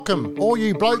Welcome, all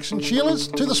you blokes and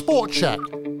cheerleaders, to the Sports Shack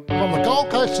from the Gold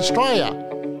Coast, Australia.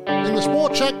 In the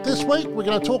Sports Shack this week, we're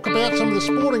going to talk about some of the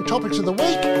sporting topics of the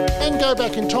week and go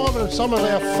back in time to some of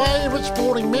our favourite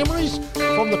sporting memories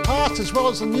from the past, as well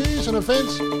as the news and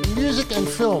events, music and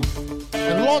film,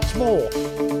 and lots more.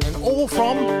 And all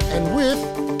from and with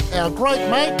our great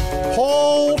mate,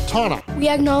 Paul Tonner. We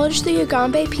acknowledge the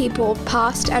Yugambeh people,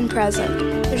 past and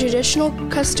present, the traditional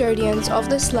custodians of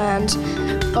this land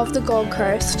of the Gold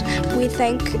Coast. We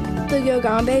thank the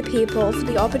Yugambeh people for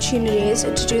the opportunities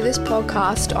to do this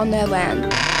podcast on their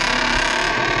land.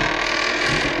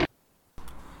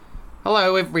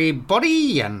 Hello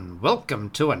everybody and welcome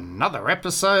to another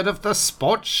episode of the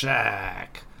Sports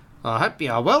Shack. I hope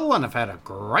you are well and have had a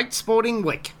great sporting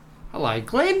week. Hello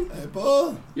Glenn. Hey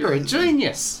Paul. You're a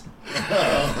genius.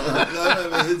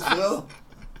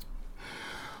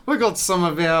 We got some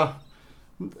of our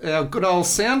good old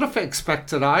sound effects back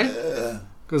today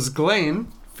because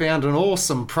Glenn found an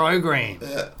awesome program.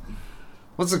 Yeah.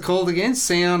 What's it called again?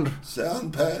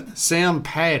 Soundpad.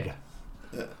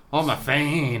 Yeah. I'm a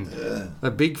fan. Yeah. A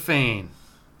big fan.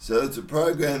 So it's a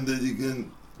program that you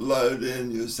can load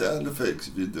in your sound effects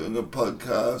if you're doing a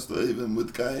podcast or even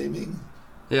with gaming.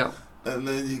 Yeah. And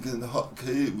then you can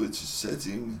hotkey, which is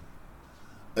setting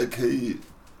a key.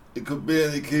 It could be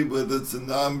any key, whether it's a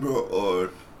number or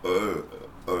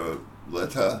a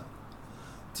letter,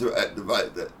 to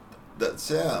activate that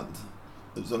sound,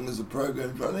 as long as the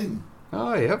program's running.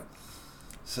 Oh, yep.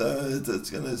 So that's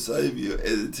going to save you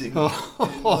editing later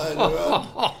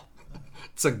on.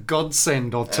 It's a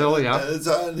godsend, I'll tell you. And it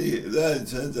only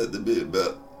turns out to be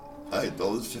about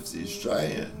 $8.50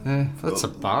 Australian. Yeah, that's a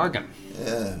bargain.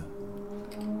 Yeah.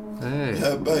 Hey.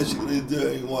 Yeah, basically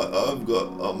doing what I've got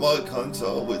on my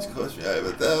console, which cost me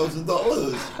over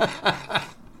 $1,000.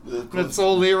 It's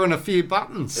all there in a few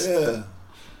buttons. Yeah.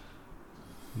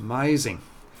 Amazing.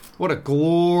 What a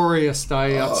glorious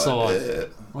day outside. Yeah.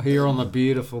 Here on the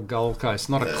beautiful Gold Coast.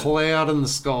 Not a cloud in the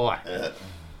sky. Yeah.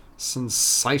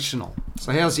 Sensational.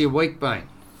 So how's your week been?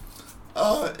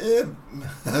 Oh, yeah.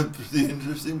 Pretty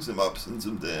interesting. Some ups and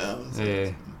some downs.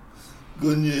 Yeah.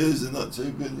 Good news and not too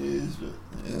good news, but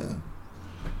yeah.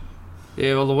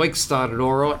 Yeah, well, the week started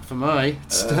all right for me.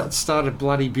 It started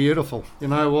bloody beautiful. You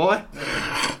know why?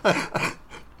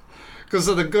 Because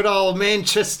of the good old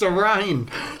Manchester rain.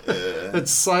 Yeah. It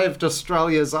saved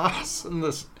Australia's ass in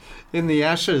the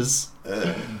Ashes.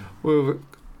 We were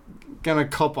going to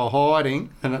cop a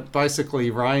hiding, and it basically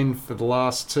rained for the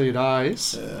last 2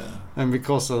 days. Yeah. And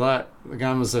because of that, the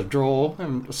game was a draw,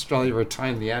 and Australia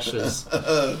retained the Ashes.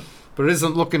 But it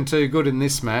isn't looking too good in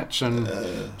this match, and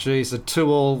geez, a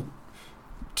 2-2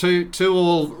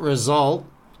 result.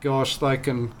 Gosh, they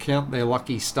can count their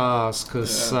lucky stars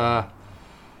because, a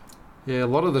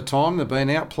lot of the time they've been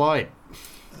outplayed.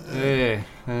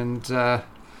 And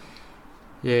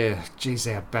geez,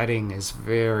 our batting is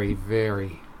very,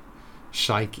 very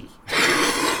shaky.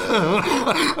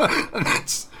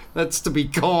 That's to be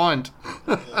kind.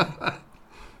 But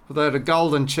they had a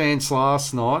golden chance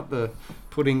last night.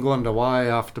 Put England away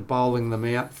after bowling them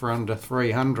out for under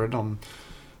 300 on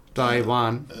day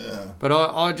one. Yeah. But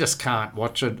I just can't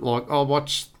watch it. Like, I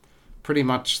watched pretty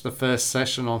much the first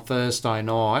session on Thursday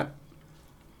night,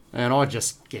 and I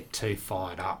just get too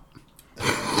fired up.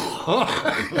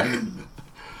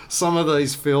 Some of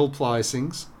these field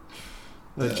placings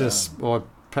are just by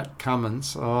Pat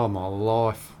Cummins. Oh, my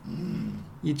life.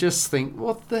 You just think,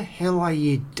 what the hell are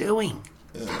you doing?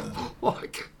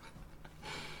 Like...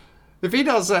 If he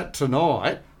does that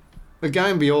tonight, the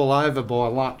game will be all over by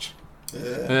lunch.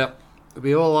 Yeah. It'll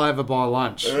be all over by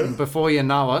lunch. And before you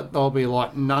know it, they'll be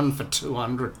like none for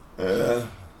 200. Yeah.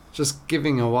 Just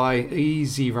giving away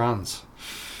easy runs.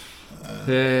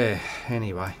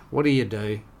 Anyway, what do you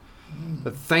do?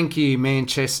 But thank you,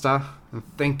 Manchester, and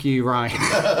thank you, rain.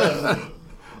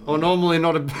 I'm normally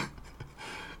not a...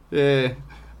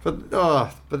 But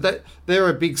they're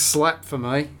a big slap for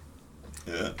me.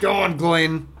 Yeah. Go on,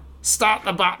 Glenn. Start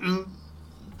the button.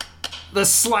 The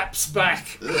slap's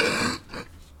back.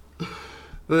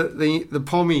 the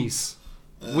pommies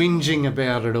whinging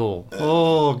about it all.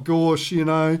 Oh gosh,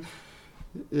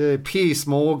 Piers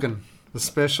Morgan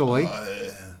especially.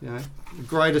 The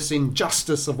greatest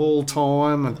injustice of all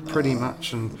time, and pretty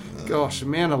much. And gosh, the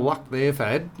amount of luck they've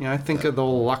had. Think of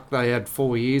all the luck they had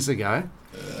 4 years ago.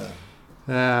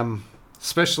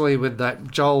 Especially with that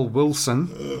Joel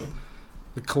Wilson.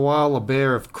 The koala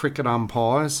bear of cricket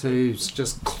umpires who's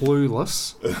just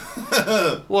clueless.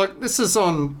 Like, this is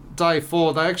on day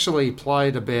 4. They actually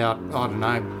played about,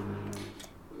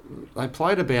 they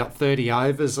played about 30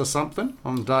 overs or something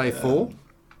on day 4.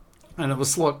 And it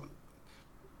was like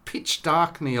pitch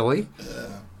dark nearly.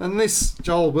 And this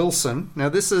Joel Wilson, now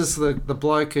this is the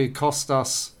bloke who cost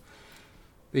us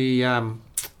the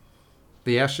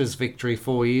Ashes victory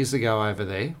 4 years ago over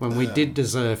there, when we did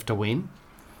deserve to win.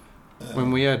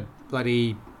 When we had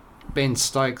bloody Ben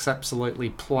Stokes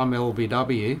absolutely plumb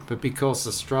LBW, but because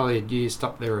Australia had used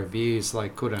up their reviews, they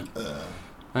couldn't.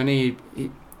 And they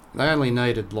only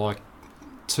needed like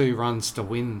 2 runs to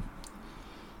win,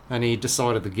 and he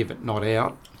decided to give it not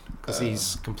out because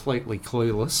he's completely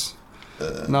clueless,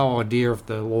 no idea of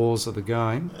the laws of the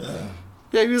game.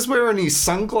 Yeah, he was wearing his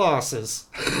sunglasses.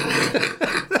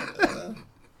 I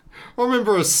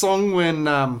remember a song when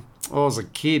I was a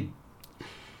kid,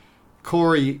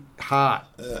 Corey Hart.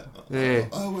 Yeah.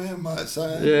 I wear my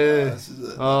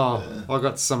sunglasses. Oh, I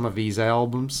got some of his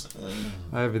albums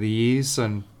over the years,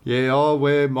 and I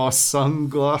wear my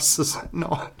sunglasses at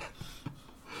night.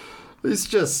 It's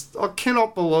just, I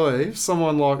cannot believe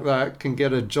someone like that can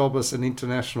get a job as an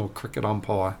international cricket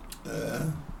umpire.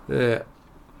 Yeah.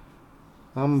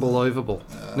 Unbelievable.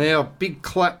 Now, big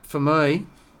clap for me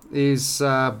is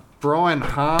Brian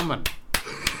Harmon.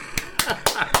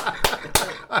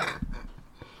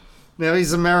 Now,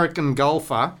 he's an American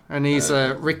golfer, and he's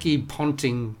a Ricky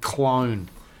Ponting clone.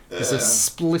 There's a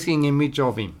splitting image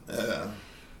of him.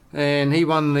 And he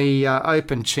won the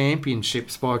Open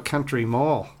Championships by a country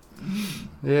mile.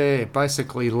 Yeah,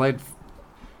 basically led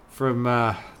from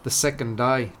the second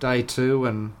day, day 2,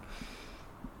 and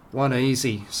won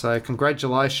easy. So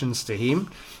congratulations to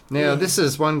him. Now, this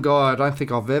is one guy I don't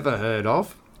think I've ever heard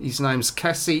of. His name's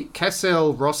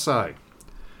Cassel Rosso.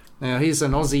 Now, he's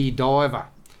an Aussie diver.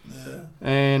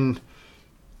 And,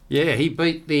 he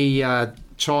beat the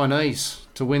Chinese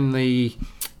to win the,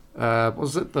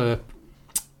 was it the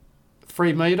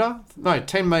 10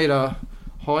 metre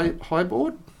high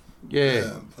board?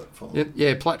 Platform.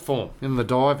 Platform in the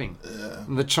diving.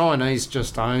 And the Chinese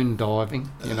just own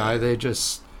diving. You know, they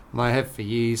have for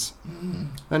years.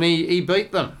 And he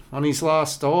beat them on his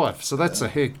last dive. So that's a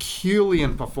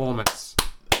Herculean performance.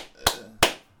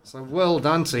 So well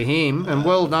done to him, and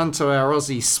well done to our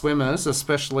Aussie swimmers,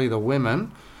 especially the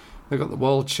women. They've got the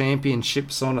World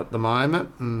Championships on at the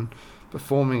moment and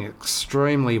performing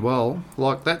extremely well.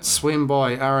 Like that swim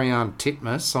by Ariane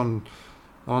Titmus on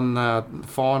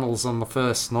finals on the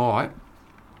first night.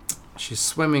 She's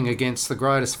swimming against the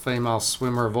greatest female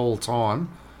swimmer of all time,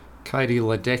 Katie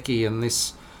Ledecky, and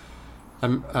this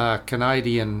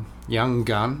Canadian young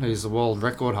gun who's the world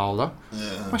record holder.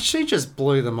 Well, she just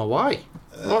blew them away.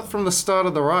 Right from the start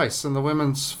of the race in the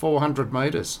women's 400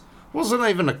 metres. Wasn't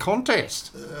even a contest.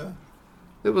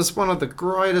 It was one of the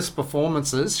greatest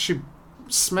performances. She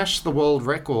smashed the world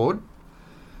record.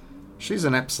 She's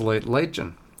an absolute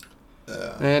legend.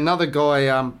 Another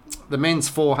guy, the men's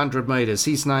 400 metres,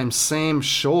 his name's Sam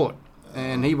Short,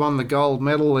 and he won the gold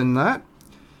medal in that.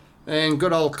 And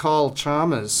good old Kyle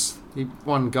Chalmers, he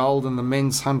won gold in the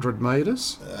men's 100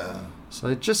 metres.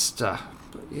 So just...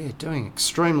 doing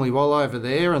extremely well over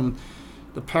there, and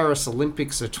the Paris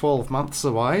Olympics are 12 months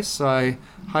away, so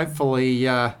hopefully,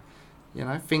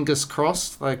 fingers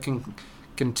crossed they can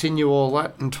continue all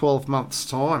that in 12 months'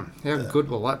 time. How good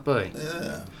will that be?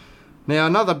 Now,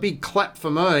 another big clap for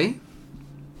me.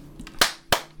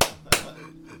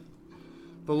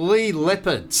 The Lee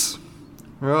Leopards.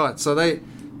 Right, so they're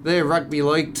a rugby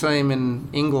league team in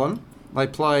England.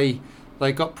 They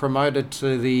got promoted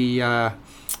to the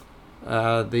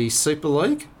Super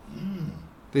League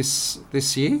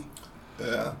this year.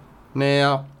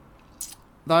 Now,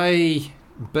 they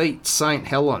beat St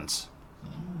Helens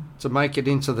to make it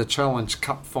into the Challenge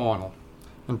Cup final.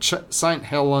 And St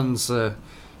Helens, they're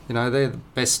the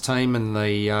best team in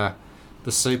the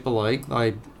Super League.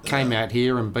 They came out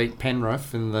here and beat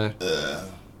Penrith in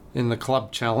the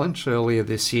Club Challenge earlier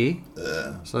this year.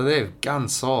 So they're gun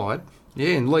side.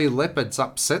 Yeah, and Lee Leopards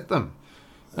upset them.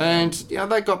 And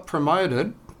they got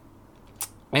promoted,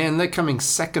 and they're coming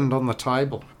second on the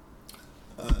table.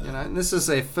 And this is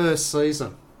their first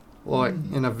season,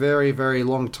 in a very, very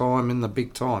long time in the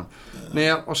big time.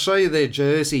 Now, I'll show you their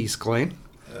jerseys, Glenn.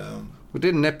 We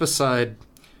did an episode.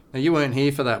 Now, you weren't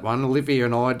here for that one. Olivia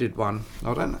and I did one.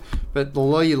 I don't know. But the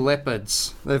Lee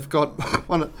Leopards, they've got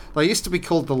one. They used to be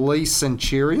called the Lee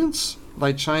Centurions.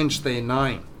 They changed their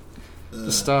name at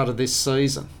the start of this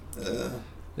season.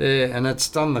 Yeah, and it's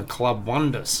done the club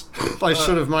wonders. They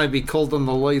should have maybe called them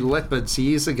the Lee Leopards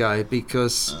years ago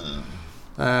because,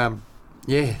 they're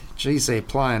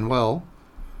playing well.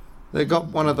 They've got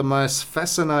one of the most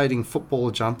fascinating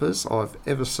football jumpers I've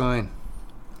ever seen.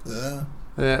 Yeah.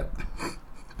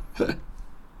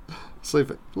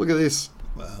 Look at this.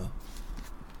 Wow.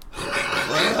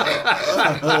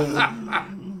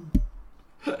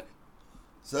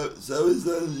 So is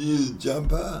that a new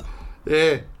jumper?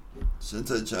 Yeah,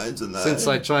 Since they changed the name? since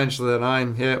they changed the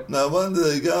name, yeah. No wonder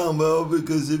they're going well,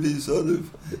 because if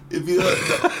you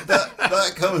got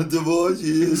that coming towards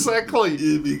you, Exactly.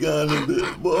 you'd be going a bit,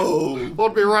 whoa.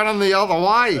 I'd be running the other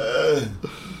way. Uh,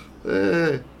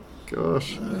 Yeah,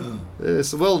 gosh. Yeah,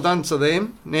 so well done to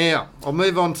them. Now, I'll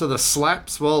move on to the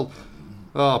slaps. Well,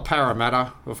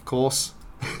 Parramatta, of course.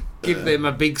 Give them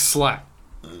a big slap.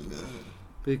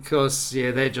 Because,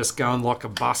 they're just going like a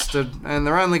bastard. And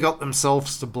they've only got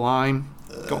themselves to blame.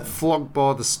 Got flogged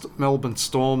by the Melbourne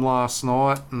Storm last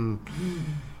night. And,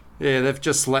 they've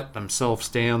just let themselves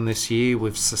down this year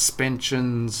with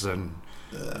suspensions and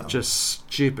just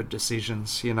stupid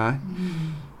decisions, you know.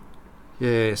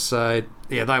 Yeah, so,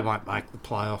 they won't make the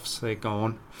playoffs. They're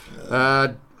gone.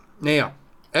 Now,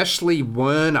 Ashley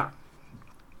Werner.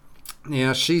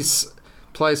 Now, she's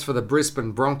plays for the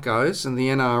Brisbane Broncos in the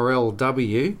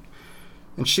NRLW,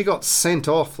 and she got sent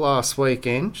off last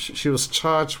weekend. She was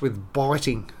charged with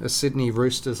biting a Sydney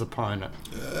Roosters opponent.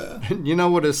 And you know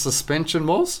what her suspension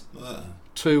was?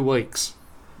 2 weeks.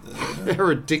 How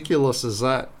ridiculous is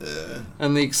that?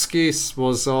 And the excuse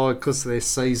was, because their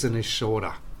season is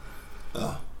shorter.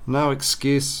 No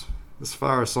excuse as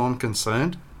far as I'm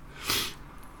concerned.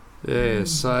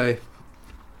 So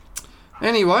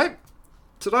anyway,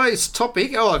 today's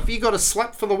topic. Have you got a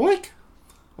slap for the week?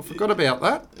 I forgot about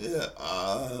that. Yeah,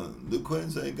 the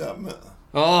Queensland government.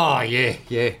 Oh, yeah.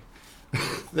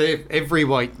 They're every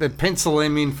week. They pencil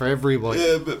them in for every week.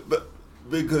 Yeah, but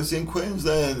because in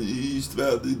Queensland you used to be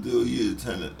able to do a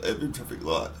U-turn at every traffic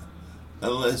light,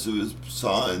 unless it was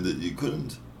signed that you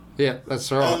couldn't. Yeah,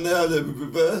 that's right. And now they've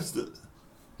reversed it.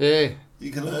 Yeah.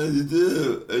 You can only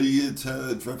do a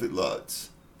U-turn at traffic lights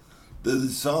that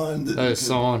is signed. That They're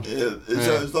signed. Yeah,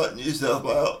 so it's like New South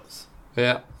Wales.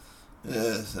 Yeah.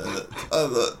 Yeah, so I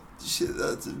thought, shit,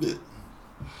 that's a bit...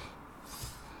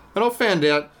 And I found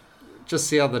out just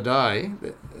the other day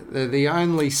that they're the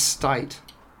only state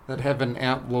that haven't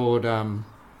outlawed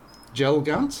gel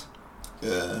guns.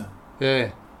 Yeah.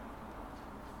 Yeah.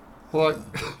 Like,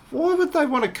 why would they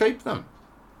want to keep them?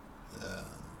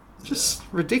 Just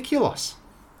ridiculous.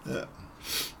 Yeah.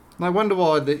 No wonder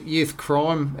why the youth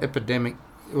crime epidemic,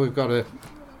 we've got a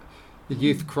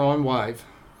youth crime wave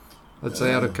that's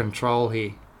out of control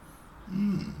here.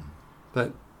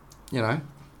 But,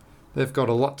 they've got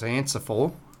a lot to answer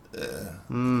for. Yeah.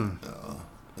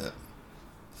 Yeah.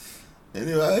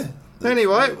 Anyway,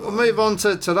 we'll move on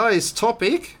to today's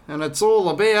topic, and it's all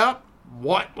about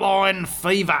white line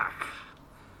fever.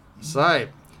 So,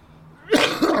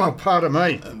 pardon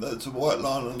me. And that's a white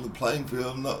line on the playing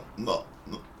field, not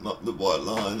the white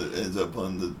line that ends up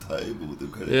on the table with the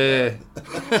credit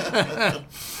card.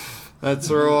 That's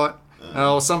right.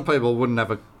 Some people wouldn't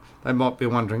have they might be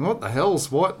wondering, what the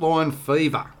hell's white line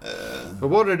fever? But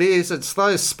what it is, it's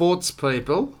those sports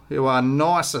people who are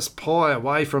nice as pie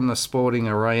away from the sporting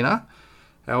arena.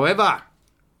 However,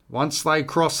 once they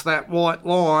cross that white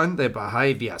line, their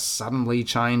behaviour suddenly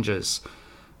changes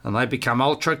and they become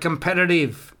ultra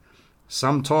competitive,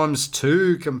 sometimes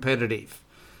too competitive.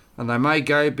 And they may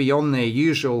go beyond their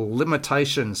usual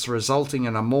limitations, resulting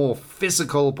in a more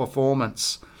physical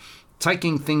performance,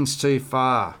 taking things too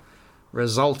far,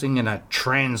 resulting in a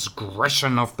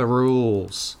transgression of the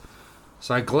rules.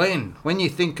 So Glenn, when you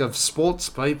think of sports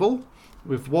people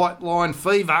with white line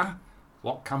fever,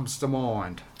 what comes to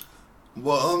mind?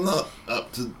 Well, I'm not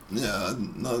up to,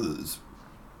 I'm not as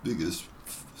big a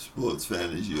sports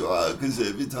fan as you are, because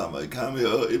every time I come here,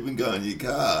 or even go in your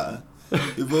car,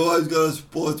 you've always got a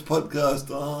sports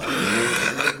podcast on.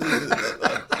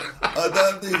 I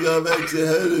don't think I've actually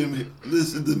heard him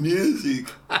listen to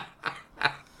music,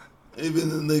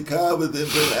 even in the car with him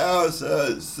for an hour, so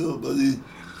it's still bloody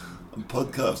a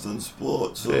podcast on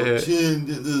sports, or tuned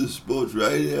into the sports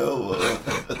radio.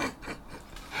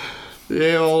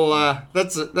 Yeah, well,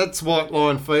 that's white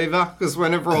line fever, because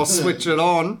whenever I switch it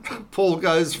on, Paul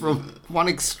goes from one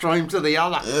extreme to the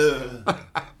other.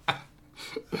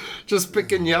 Just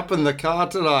picking you up in the car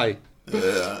today.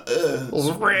 I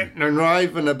was ranting and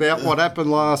raving about what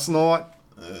happened last night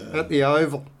at the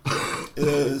Oval.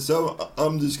 So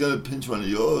I'm just going to pinch one of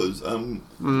yours. Glenn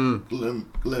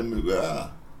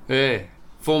McGrath. Yeah,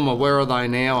 former Where Are They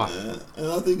Now?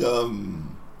 And I think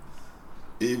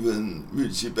even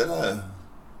Richie Benno.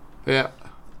 Yeah.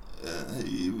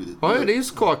 Well, it is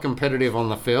quite competitive on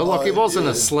the field. Like, he wasn't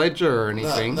a sledger or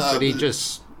anything, but he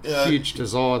just huged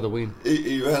his eye the win.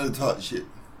 He ran a tight ship.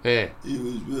 Yeah. He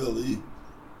was really...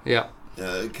 Yeah.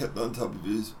 He kept on top of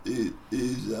his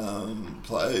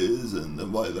players and the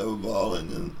way they were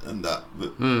bowling and that.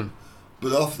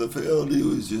 But off the field, he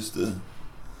was just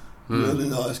Really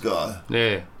nice guy.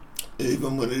 Yeah.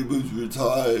 Even when he was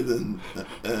retired and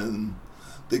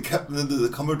the captain of the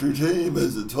commentary team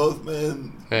as the 12th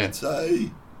man would say.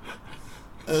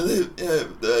 And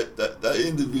they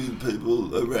interviewed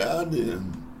people around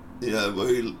him, where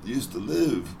he used to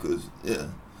live, because,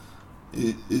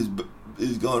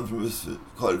 he's gone from us for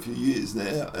quite a few years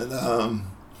now. And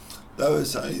they were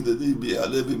saying that he'd be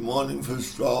out every morning for a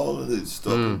stroll and he'd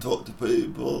stop and talk to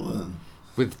people. And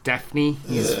with Daphne,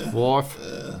 his wife.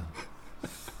 Yeah.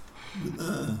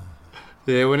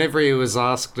 Yeah, whenever he was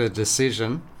asked a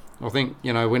decision, I think,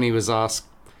 when he was asked,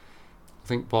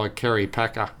 by Kerry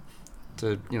Packer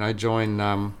to, join,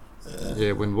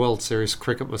 when World Series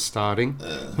cricket was starting,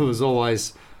 it was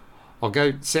always, I'll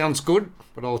go, sounds good,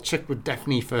 but I'll check with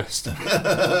Daphne first.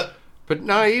 But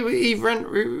no, he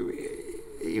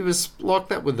was like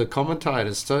that with the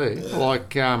commentators too. Yeah.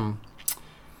 Like,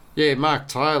 Mark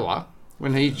Taylor,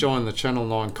 when he joined the Channel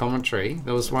 9 commentary,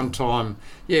 there was one time,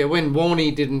 when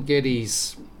Warney didn't get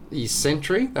his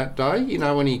century that day,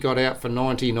 when he got out for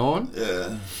 99.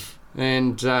 Yeah.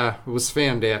 And it was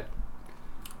found out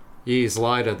years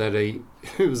later that he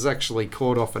was actually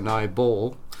caught off a no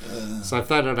ball. Yeah. So if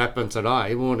that had happened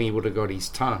today, Warney would have got his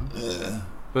ton. Yeah.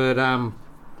 But, and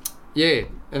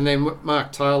then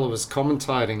Mark Taylor was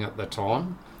commentating at the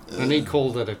time, and he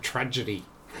called it a tragedy.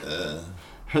 Yeah.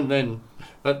 And then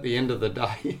at the end of the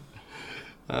day,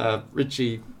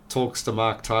 Richie talks to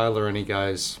Mark Taylor and he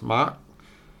goes, Mark,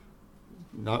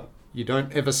 no, you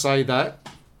don't ever say that.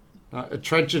 A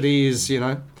tragedy is,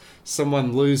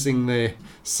 someone losing their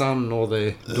son or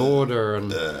their daughter,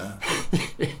 and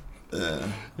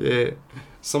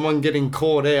someone getting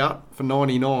caught out for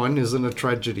 99 isn't a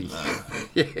tragedy.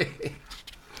 Yeah.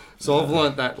 So I've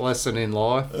learnt that lesson in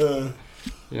life.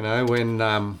 When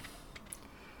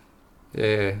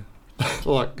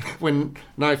like when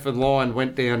Nathan Lyon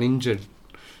went down injured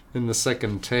in the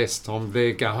second test, I'm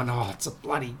there going, it's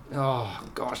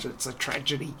a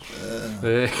tragedy.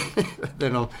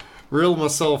 Then I'll reel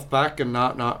myself back and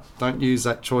no, don't use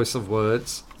that choice of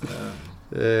words.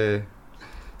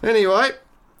 Anyway,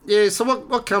 so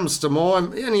what comes to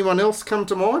mind? Anyone else come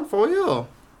to mind for you? Or?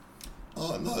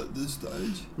 Oh, not at this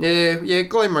stage. Yeah,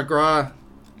 Glenn McGrath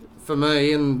for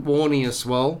me, and Warney as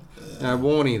well.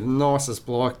 Warney, the nicest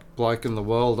bloke in the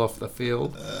world off the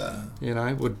field.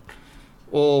 Would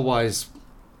always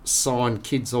sign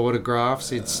kids'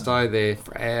 autographs. He'd stay there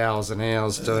for hours and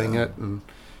hours doing it and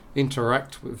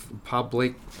interact with the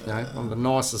public. One of the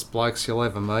nicest blokes you'll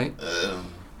ever meet.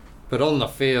 But on the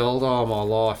field, my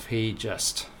life, he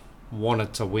just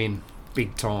wanted to win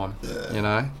big time.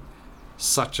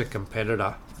 Such a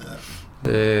competitor.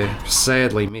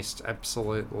 Sadly missed,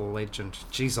 absolute legend.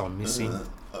 Jeez, I miss him.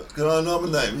 Can I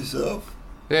nominate myself?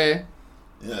 Yeah.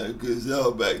 Because they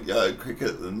were backyard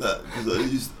cricket and that.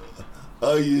 Because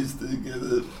I used to get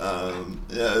it,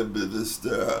 a bit of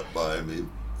stir up by my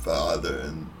father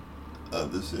and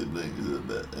other siblings a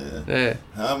bit.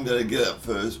 How I'm going to get up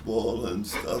first ball and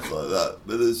stuff like that.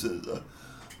 But as soon as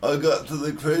I got to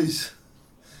the crease,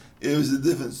 it was a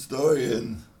different story.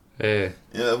 And we had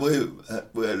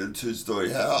a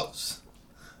 2-story house.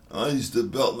 I used to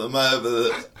belt them over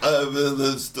the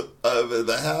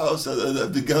house, and I'd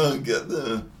have to go and get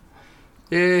them.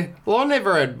 Yeah, well, I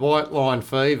never had white line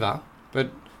fever,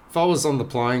 but if I was on the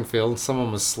playing field and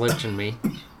someone was sledging me,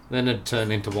 then it'd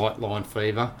turn into white line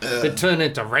fever. Yeah. It'd turn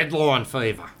into red line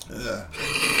fever. Yeah.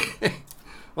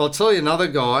 I'll tell you another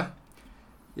guy.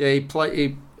 Yeah, he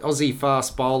Aussie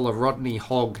fast bowler Rodney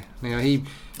Hogg. Now he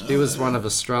was one of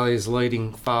Australia's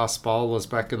leading fast bowlers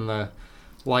back in the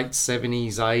late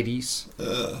 70s, 80s.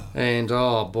 And,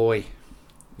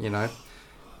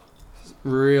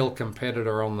 real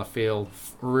competitor on the field,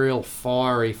 real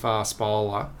fiery fast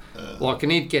bowler.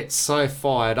 And he'd get so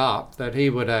fired up that he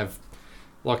would have,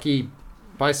 he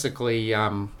basically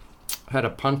had a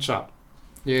punch-up.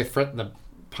 Yeah, threatened to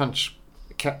punch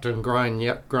Captain Graham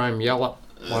Yallop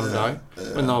one day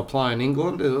when they were playing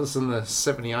England. It was in the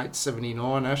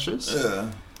 78-79 Ashes. Yeah.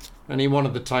 And he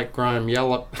wanted to take Graham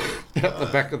Yallop out the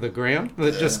back of the ground.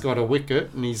 They just got a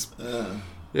wicket, and he's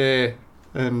there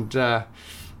was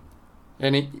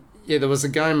a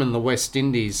game in the West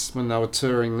Indies when they were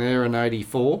touring there in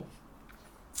 '84,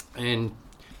 and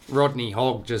Rodney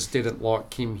Hogg just didn't like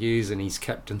Kim Hughes and his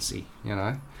captaincy,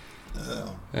 And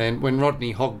when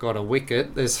Rodney Hogg got a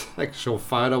wicket, there's an actual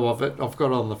photo of it. I've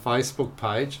got it on the Facebook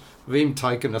page of him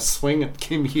taking a swing at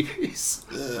Kim Hughes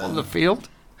on the field.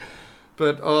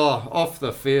 But, off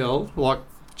the field,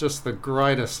 just the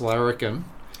greatest larrikin.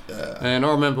 Yeah. And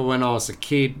I remember when I was a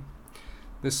kid,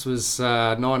 this was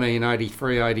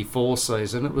 1983-84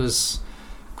 season, it was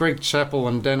Greg Chappell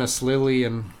and Dennis Lilly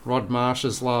and Rod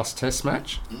Marsh's last Test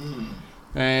match.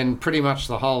 And pretty much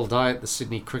the whole day at the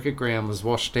Sydney Cricket Ground was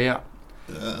washed out.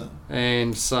 Yeah.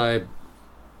 And so,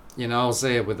 you know, I was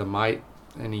there with a mate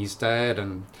and his dad,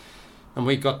 and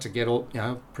we got to get all, you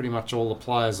know, pretty much all the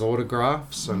players'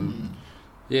 autographs. And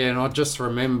yeah, and I just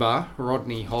remember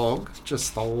Rodney Hogg,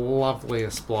 just the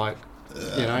loveliest bloke.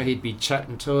 Yeah. You know, he'd be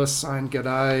chatting to us, saying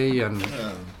g'day, and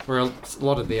where a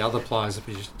lot of the other players would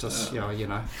be just, you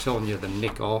know, telling you to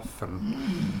nick off.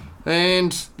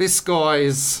 And this guy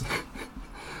has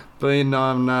been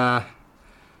on,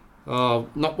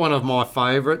 not one of my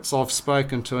favourites. I've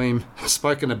spoken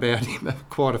about him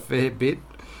quite a fair bit.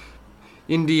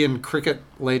 Indian cricket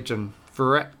legend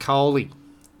Virat Kohli.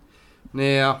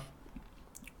 Now,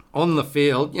 on the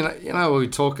field, you know, we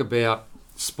talk about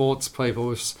sports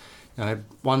people, you know,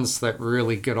 ones that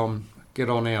really get on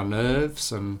our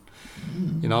nerves, and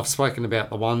you know, I've spoken about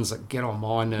the ones that get on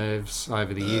my nerves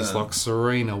over the years, like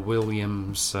Serena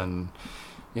Williams, and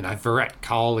you know, Virat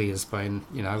Kohli has been,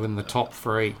 you know, in the top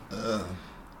three.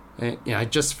 And, you know,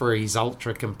 just for his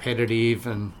ultra competitive,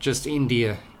 and just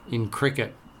India in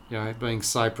cricket, you know, being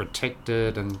so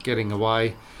protected and getting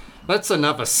away. That's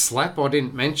another slap I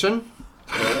didn't mention.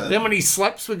 How many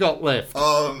slaps we got left?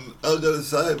 I was going to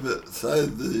say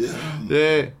the...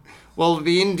 Yeah. Well,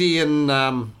 the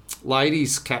Indian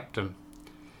ladies captain,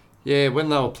 yeah, when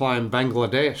they were playing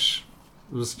Bangladesh,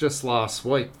 it was just last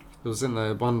week. It was in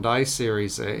the one-day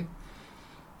series there.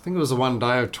 I think it was a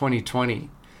one-day of 2020.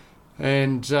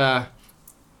 And, yeah,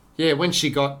 when she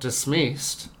got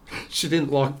dismissed, she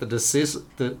didn't like the decision.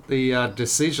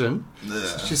 Yeah.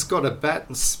 So she's got a bat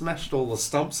and smashed all the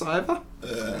stumps over.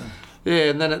 Yeah.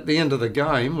 Yeah, and then at the end of the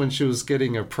game, when she was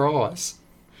getting her prize,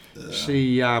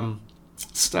 she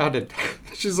started...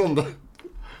 she's on the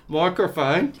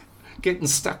microphone getting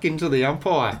stuck into the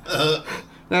umpire.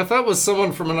 Now, if that was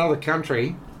someone from another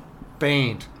country,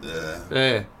 banned.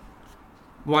 Yeah.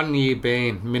 1 year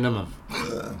ban minimum.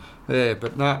 Yeah,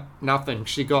 but nothing.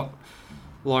 She got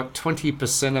like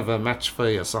 20% of her match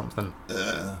fee or something.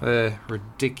 Yeah,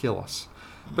 ridiculous.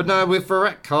 But no, with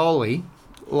Virat Kohli,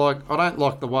 like, I don't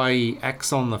like the way he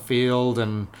acts on the field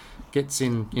and gets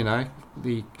in, you know,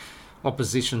 the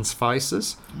opposition's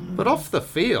faces. But off the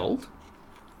field,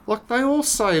 like, they all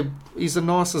say he's the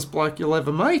nicest bloke you'll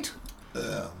ever meet.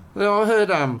 Yeah. I heard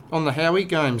on the Howie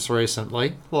games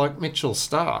recently, like Mitchell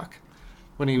Stark,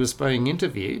 when he was being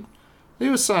interviewed, he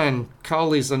was saying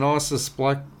Kohli's the nicest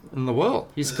bloke in the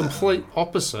world. He's complete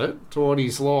opposite to what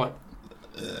he's like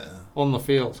on the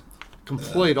field.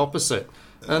 Complete opposite.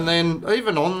 And then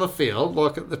even on the field,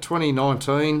 like at the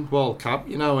 2019 World Cup,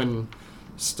 you know, when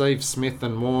Steve Smith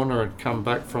and Warner had come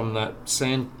back from that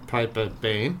sandpaper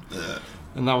ban,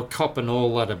 and they were copping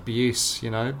all that abuse,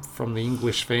 you know, from the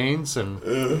English fans, and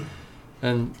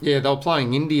yeah, they were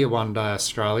playing India one day,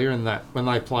 Australia, and that when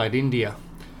they played India,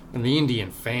 and the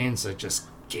Indian fans are just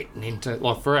getting into it.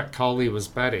 Like Virat Kohli was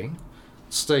batting,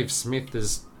 Steve Smith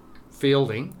is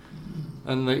fielding,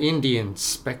 and the Indian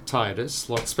spectators,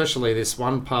 like especially this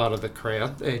one part of the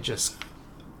crowd, they're just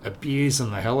abusing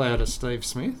the hell out of Steve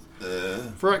Smith.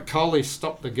 Virat Kohli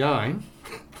stopped the game,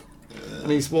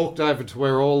 and he's walked over to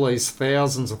where all these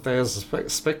thousands of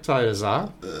spectators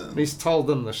are, and he's told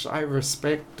them to show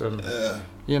respect, and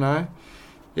you know,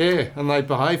 and they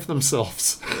behave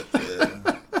themselves.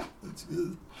 That's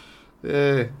good.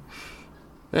 Yeah,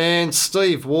 and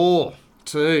Steve Waugh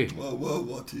too. Well,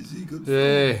 what is he good for?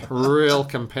 Yeah, real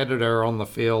competitor on the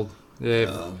field.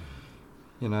 Yeah,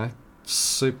 you know,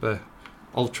 super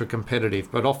ultra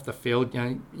competitive. But off the field, you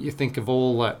know, you think of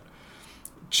all that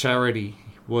charity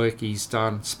work he's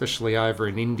done, especially over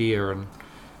in India. And,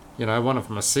 you know, one of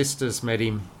my sisters met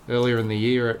him earlier in the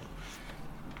year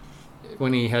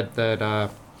when he had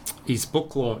that his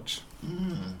book launch.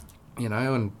 You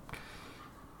know, and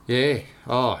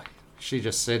she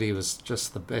just said he was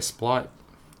just the best bloke.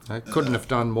 You know, couldn't have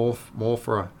done more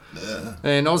for her.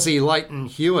 And Aussie Leighton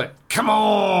Hewitt, come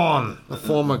on! The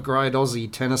former great Aussie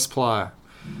tennis player.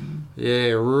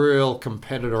 Yeah, real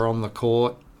competitor on the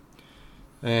court.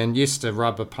 And used to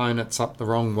rub opponents up the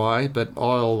wrong way, but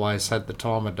I always had the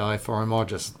time of day for him. I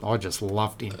just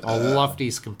loved him. I loved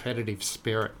his competitive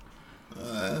spirit.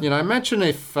 You know, imagine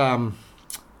if,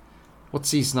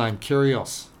 what's his name,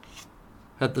 Kyrgios,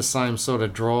 had the same sort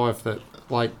of drive that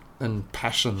and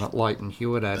passion that Leighton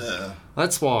Hewitt had.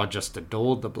 That's why I just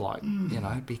adored the bloke, you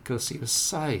know, because he was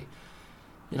so,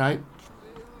 you know,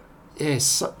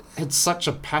 had such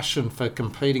a passion for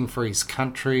competing for his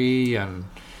country, and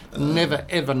never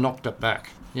ever knocked it back,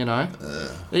 you know.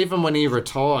 Even when he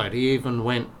retired, he even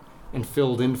went and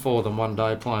filled in for them one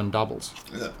day playing doubles.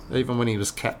 Yeah. Even when he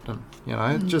was captain,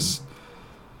 just...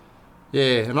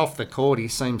 Yeah, and off the court he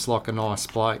seems like a nice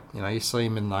bloke. You see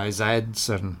him in those ads.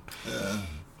 And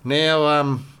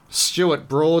now Stuart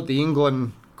Broad, the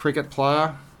England cricket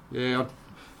player,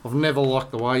 I've never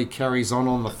liked the way he carries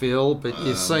on the field, but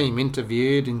you see him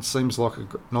interviewed and seems like a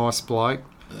nice bloke.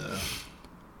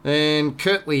 And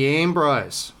Curtly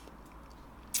Ambrose.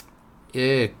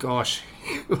 Yeah, gosh,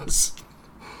 he was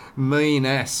mean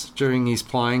ass during his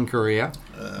playing career.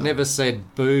 Never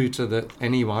said boo to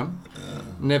anyone.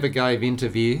 Never gave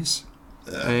interviews.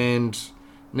 And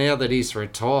now that he's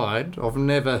retired, I've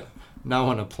never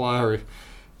known a player,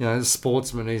 a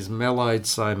sportsman who's mellowed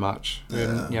so much.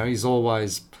 And, he's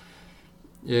always,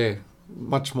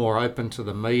 much more open to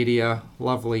the media,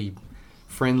 lovely,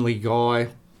 friendly guy,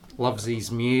 loves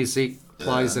his music,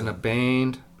 plays in a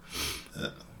band.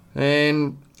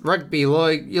 And rugby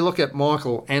league, you look at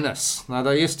Michael Ennis. Now,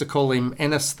 they used to call him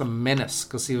Ennis the Menace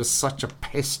because he was such a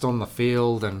pest on the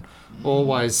field and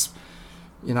always,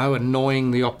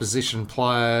 annoying the opposition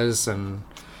players and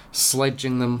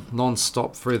sledging them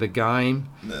non-stop through the game.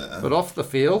 But off the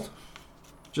field,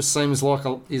 just seems like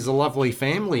he's a lovely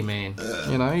family man.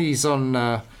 He's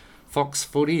on Fox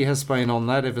Footy. He has been on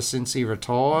that ever since he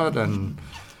retired. And,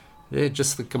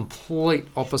 just the complete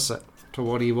opposite to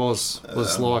what he was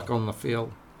like on the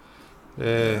field.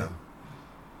 Yeah.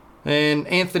 And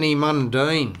Anthony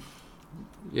Mundine.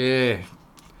 Yeah.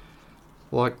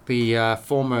 Like the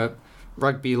former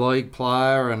rugby league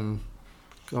player, and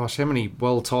gosh, how many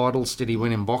world titles did he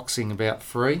win in boxing? About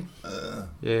 3.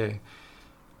 Yeah.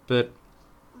 But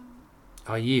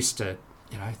I used to,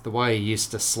 the way he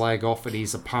used to slag off at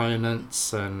his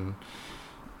opponents and,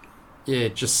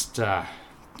 just,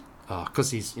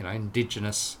 because he's,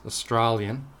 Indigenous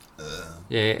Australian.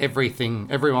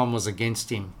 Everyone was against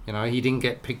him. He didn't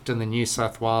get picked in the New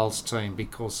South Wales team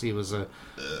because he was a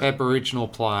Aboriginal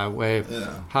player, where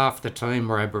half the team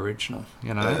were Aboriginal.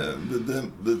 But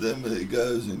then when he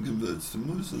goes and converts to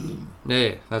Muslim.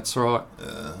 Yeah, that's right.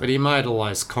 But he made all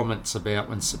those comments about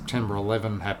when September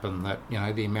 11 happened that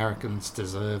the Americans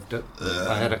deserved it.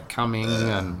 They had it coming,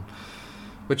 and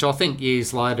which I think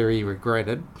years later he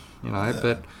regretted.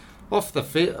 But off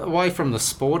the away from the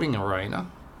sporting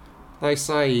arena. They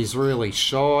say he's really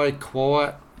shy,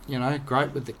 quiet,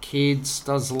 great with the kids,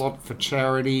 does a lot for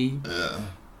charity.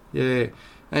 Yeah.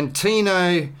 And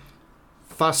Tino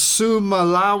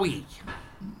Fasumalawi.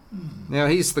 Now,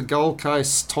 he's the Gold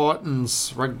Coast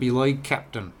Titans rugby league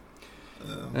captain.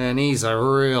 And he's a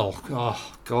real,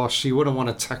 you wouldn't want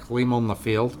to tackle him on the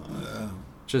field.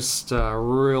 Just a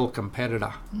real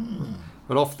competitor.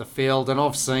 But off the field, and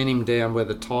I've seen him down where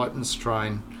the Titans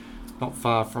train, not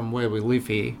far from where we live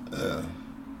here.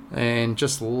 And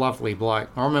just a lovely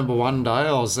bloke. I remember one day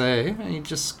I was there and he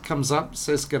just comes up,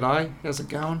 says, "G'day, how's it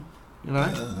going?"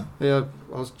 I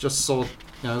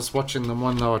was watching them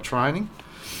when they were training.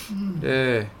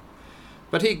 Yeah.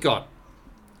 But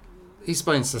he's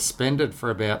been suspended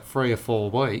for about 3 or 4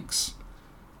 weeks,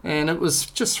 and it was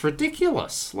just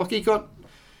ridiculous. Like he got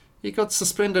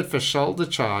suspended for shoulder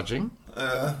charging.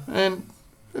 And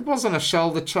it wasn't a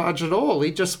shoulder charge at all.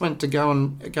 He just went to go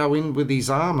in with his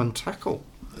arm and tackle.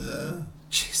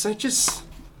 Jeez, they're just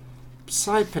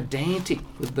so pedantic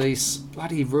with these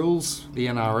bloody rules, the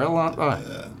NRL, aren't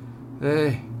they?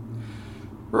 Yeah.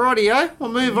 Rightio,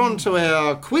 we'll move on to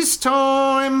our quiz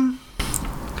time.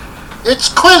 It's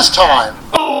quiz time.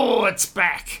 Oh, it's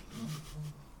back.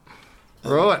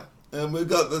 Right. And we've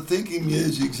got the thinking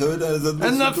music, so we don't have to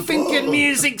And the thinking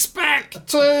music's back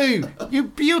too. You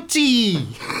beauty.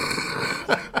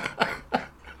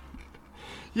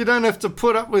 You don't have to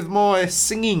put up with my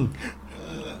singing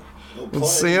and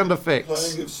sound effects.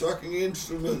 Playing of shocking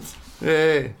instruments.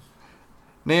 Yeah.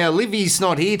 Now, Livy's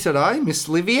not here today, Miss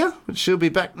Livia, but she'll be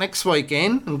back next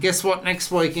weekend. And guess what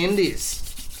next weekend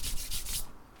is?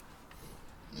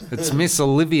 It's Miss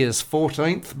Olivia's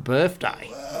 14th birthday.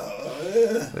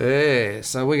 Yeah,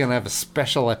 so we're going to have a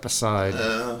special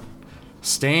episode.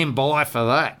 Stand by for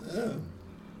that.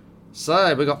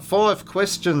 So, we've got 5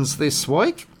 questions this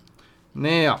week.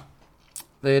 Now,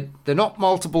 they're not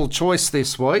multiple choice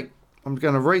this week. I'm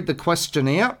going to read the question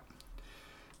out.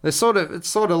 It's sort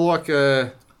of like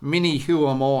a mini Who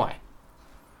Am I?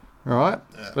 Right?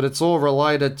 But it's all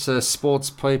related to sports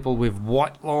people with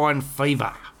white line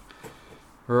fever.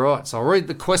 Right, so I'll read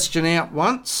the question out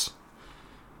once.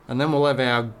 And then we'll have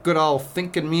our good old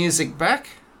thinking music back.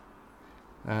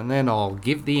 And then I'll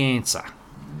give the answer.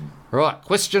 Right,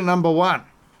 question number 1.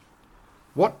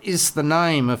 What is the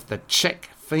name of the Czech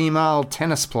female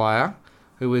tennis player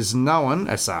who is known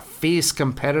as a fierce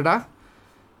competitor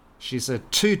She's a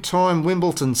 2-time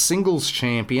Wimbledon singles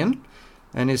champion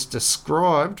and is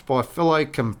described by fellow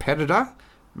competitor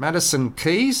Madison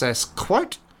Keys as,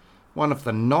 quote, one of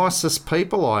the nicest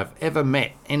people I've ever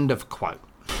met, end of quote.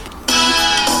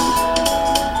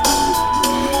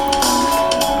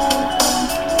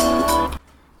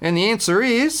 And the answer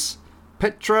is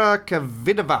Petra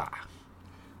Kvitova.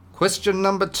 Question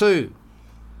number 2.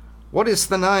 What is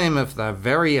the name of the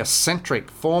very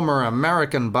eccentric former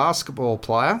American basketball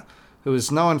player who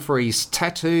is known for his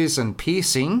tattoos and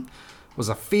piercing, was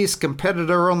a fierce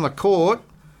competitor on the court,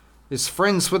 is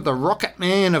friends with the Rocket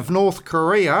Man of North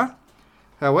Korea,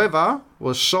 however,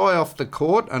 was shy off the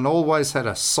court and always had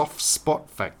a soft spot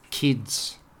for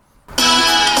kids?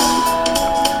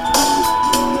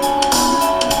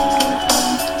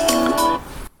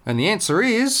 And the answer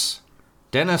is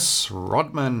Dennis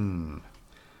Rodman.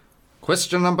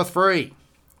 Question number 3.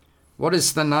 What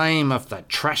is the name of the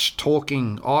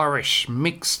trash-talking Irish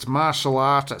mixed martial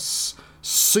artist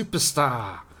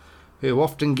superstar who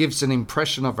often gives an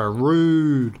impression of a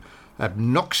rude,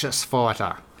 obnoxious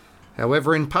fighter,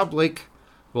 however in public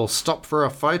will stop for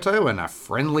a photo and a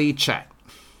friendly chat?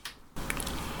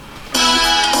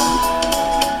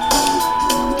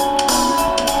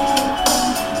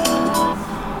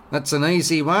 That's an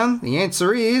easy one. The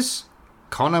answer is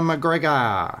Conor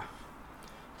McGregor.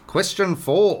 Question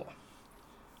 4.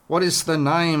 What is the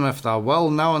name of the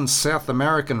well-known South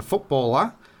American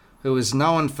footballer who is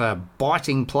known for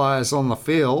biting players on the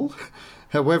field,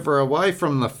 however away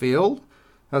from the field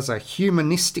has a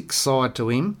humanistic side to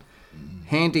him,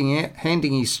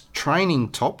 handing his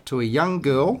training top to a young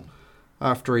girl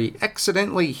after he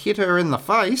accidentally hit her in the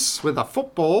face with a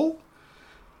football?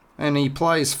 And he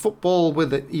plays football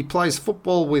with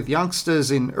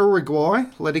youngsters in Uruguay,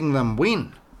 letting them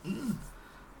win.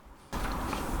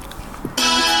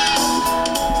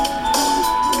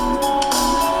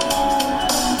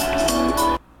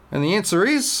 And the answer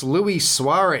is Luis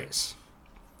Suarez.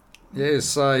 Yeah,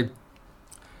 so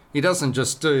he doesn't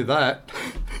just do that.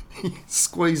 He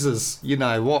squeezes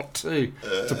you-know-what too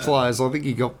to players. I think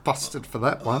he got busted for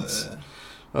that once.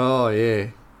 Oh, yeah.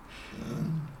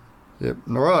 Yep.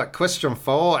 All right, question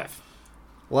 5.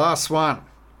 Last one.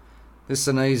 This is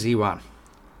an easy one.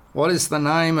 What is the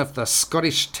name of the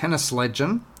Scottish tennis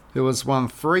legend who has won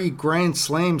 3 Grand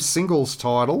Slam singles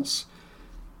titles?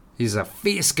 He's a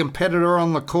fierce competitor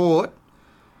on the court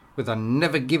with a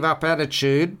never-give-up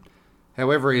attitude.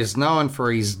 However, he is known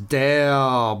for his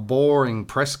dour, boring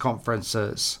press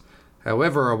conferences.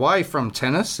 However, away from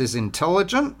tennis, is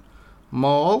intelligent,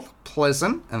 mild,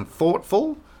 pleasant and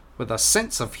thoughtful, with a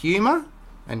sense of humour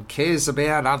and cares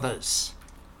about others.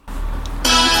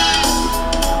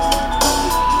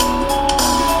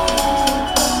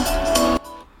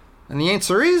 And the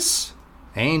answer is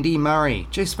Andy Murray.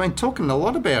 Geez, been talking a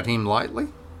lot about him lately.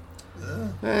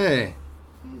 Yeah.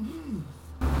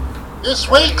 This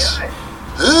week's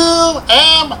Who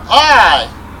Am I?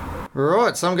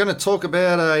 Right, so I'm going to talk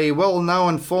about a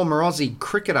well-known former Aussie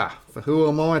cricketer for Who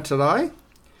Am I today.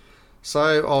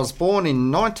 So I was born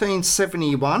in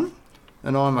 1971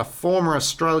 and I'm a former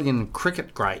Australian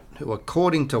cricket great who,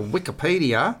 according to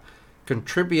Wikipedia,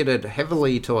 contributed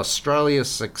heavily to Australia's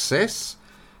success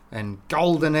and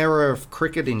golden era of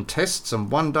cricket in tests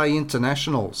and one-day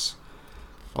internationals.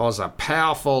 I was a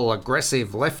powerful,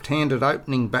 aggressive left-handed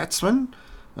opening batsman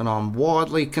and I'm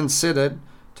widely considered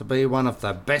to be one of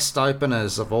the best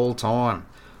openers of all time.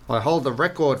 I hold the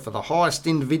record for the highest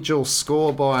individual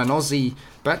score by an Aussie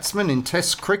batsman in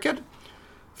Test cricket,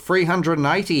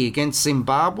 380 against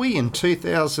Zimbabwe in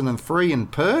 2003 in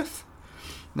Perth.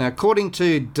 Now, according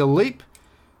to Dilip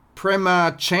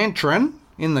Premachandran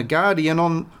in The Guardian,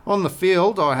 on the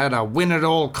field, I had a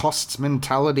win-at-all-costs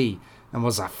mentality and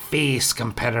was a fierce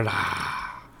competitor.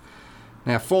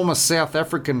 Now, former South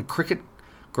African cricket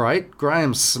great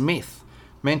Graham Smith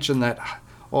mentioned that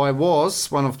I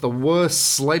was one of the worst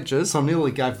sledgers. I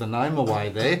nearly gave the name away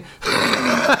there.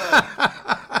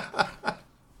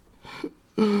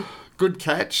 Good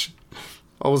catch.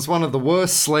 I was one of the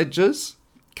worst sledgers,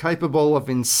 capable of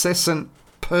incessant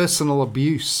personal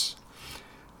abuse.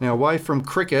 Now, away from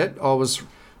cricket, I was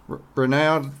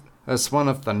renowned as one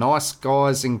of the nice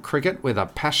guys in cricket with a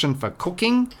passion for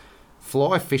cooking,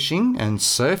 fly fishing and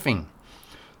surfing.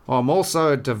 I'm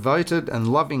also a devoted and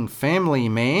loving family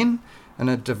man and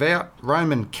a devout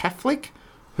Roman Catholic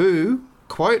who,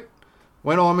 quote,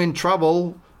 when I'm in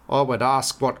trouble, I would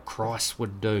ask what Christ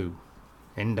would do,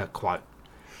 end of quote.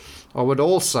 I would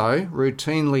also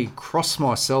routinely cross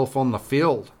myself on the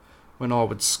field when I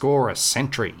would score a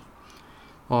century.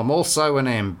 I'm also an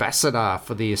ambassador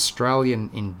for the Australian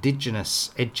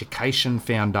Indigenous Education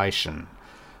Foundation.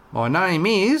 My name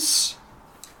is...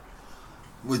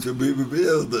 Which will be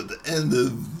revealed at the end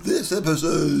of this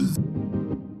episode.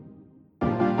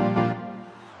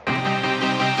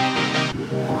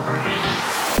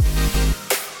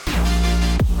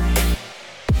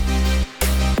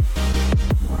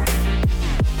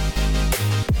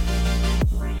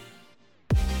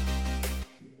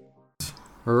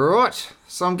 Right,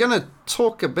 so I'm going to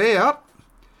talk about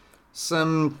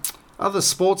some other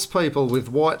sports people with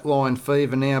white line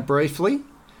fever now briefly.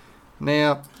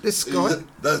 Now, this guy...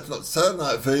 That's not Saturday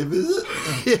Night Fever, is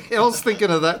it? Yeah, I was thinking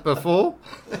of that before.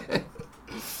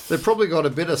 They've probably got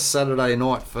a bit of Saturday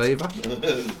Night Fever.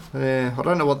 Yeah, I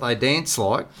don't know what they dance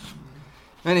like.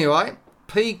 Anyway,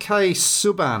 PK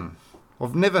Subban.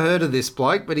 I've never heard of this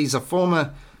bloke, but he's a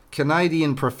former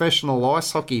Canadian professional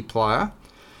ice hockey player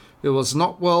who was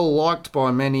not well liked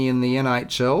by many in the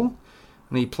NHL,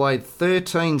 and he played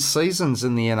 13 seasons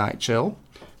in the NHL.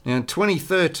 Now, in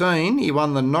 2013, he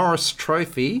won the Norris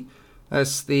Trophy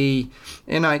as the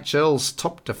NHL's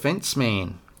top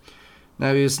defenceman.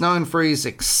 Now, he was known for his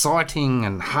exciting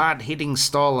and hard-hitting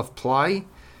style of play,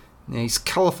 and his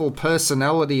colourful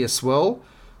personality as well.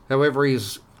 However, he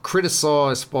was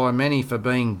criticised by many for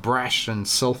being brash and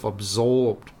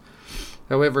self-absorbed.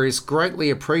 However, he greatly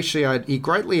appreciated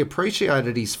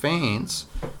his fans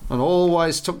and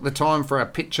always took the time for a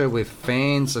picture with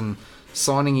fans and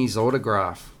signing his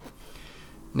autograph.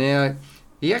 Now,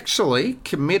 he actually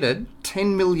committed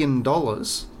 $10 million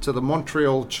to the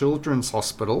Montreal Children's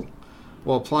Hospital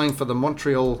while playing for the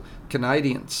Montreal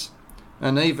Canadiens.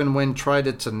 And even when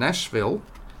traded to Nashville,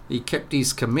 he kept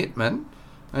his commitment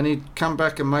and he'd come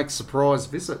back and make surprise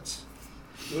visits.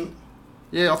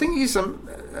 Yeah, I think he's an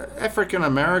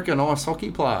African-American ice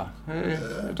hockey player.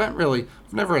 I don't really...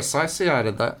 I've never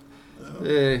associated that.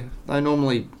 Yeah, they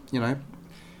normally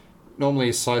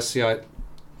associate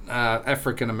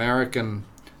African-American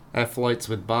athletes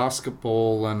with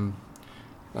basketball and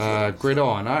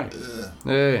gridiron, eh?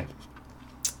 Yeah.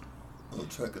 Or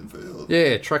track and field.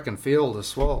 Yeah, track and field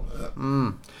as well.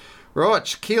 Yeah. Right,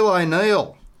 Shaquille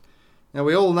O'Neal. Now,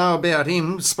 we all know about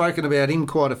him, spoken about him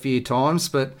quite a few times,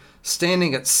 but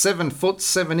standing at 7 foot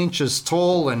 7 inches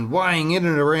tall and weighing in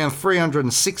at around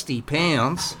 360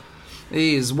 pounds,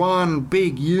 he is one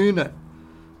big unit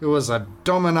who was a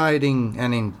dominating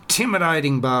and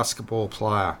intimidating basketball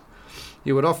player.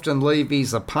 He would often leave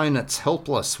his opponents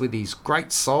helpless with his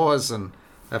great size and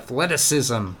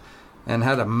athleticism and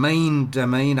had a mean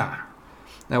demeanour.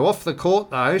 Now, off the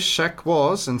court, though, Shaq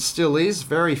was and still is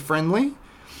very friendly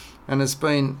and has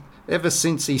been ever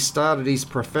since he started his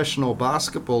professional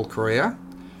basketball career.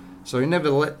 So he never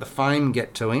let the fame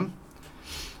get to him.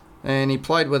 And he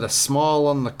played with a smile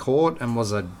on the court and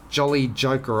was a jolly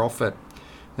joker off it.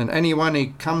 And anyone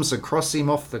who comes across him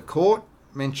off the court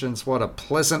mentions what a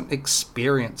pleasant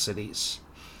experience it is.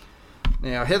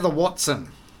 Now, Heather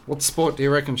Watson, what sport do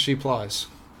you reckon she plays?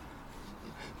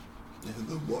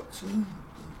 Heather Watson?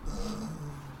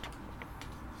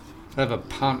 Have a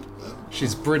punt.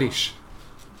 She's British.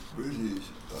 British,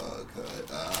 okay.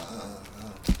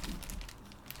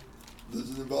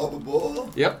 Does it involve a ball?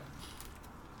 Yep.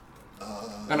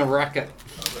 And a racket.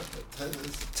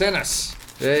 Tennis.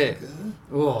 Yeah. Okay.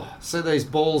 Oh, see these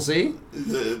balls here?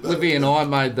 Livy and I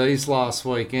made these last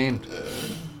weekend.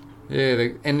 Yeah,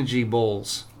 the energy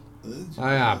balls. They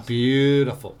are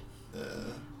beautiful.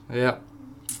 Yeah.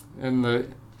 And the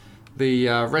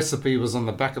recipe was on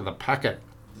the back of the packet.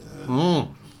 Yeah.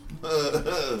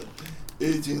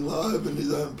 Eating live in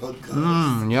his own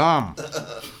podcast. Yum.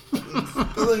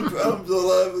 Spilling crumbs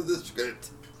all over the script.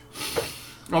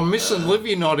 I'm missing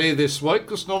Livy not here this week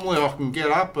because normally I can get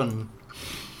up and...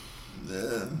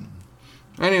 Yeah.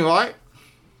 Anyway,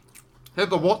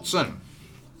 Heather Watson.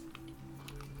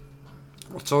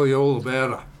 I'll tell you all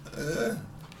about her.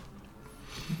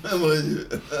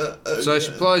 So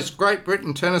she plays Great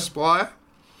Britain tennis player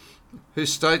who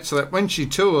states that when she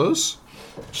tours,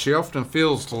 she often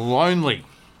feels lonely.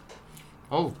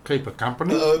 I'll keep her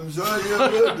company. I'm sure you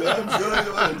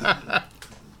would.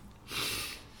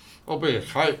 I'll be a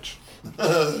coach.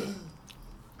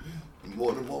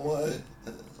 More than one way.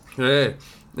 Yeah.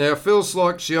 Now, it feels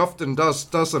like she often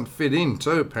doesn't fit in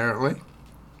too, apparently.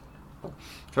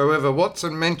 However,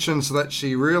 Watson mentions that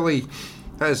she really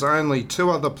has only 2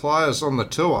 other players on the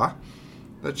tour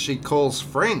that she calls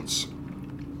friends.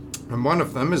 And one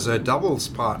of them is her doubles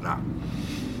partner.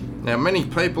 Now, many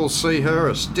people see her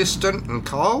as distant and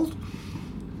cold,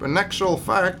 but in actual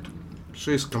fact,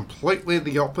 she's completely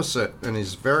the opposite and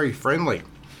is very friendly.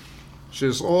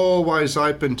 She's always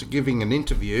open to giving an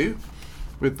interview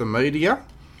with the media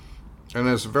and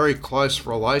has a very close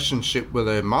relationship with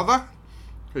her mother,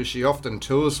 who she often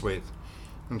tours with.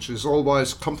 And she's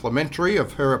always complimentary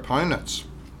of her opponents.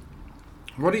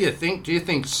 What do you think? Do you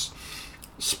think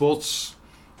sports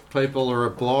people are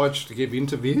obliged to give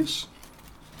interviews?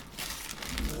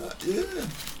 Yeah.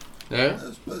 Yeah?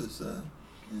 I suppose so.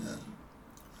 Yeah.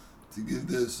 To give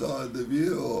their side of the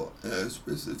view, or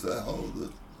especially if they hold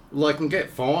it. They can get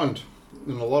fined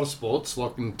in a lot of sports,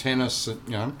 like in tennis, if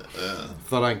they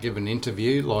don't give an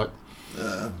interview. Like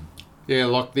the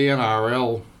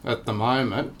NRL at the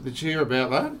moment. Did you hear about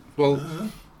that? Well,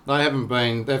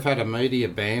 they've had a media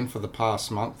ban for the past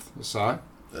month or so.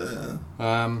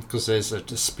 Because there's a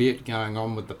dispute going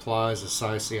on with the Players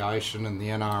Association and the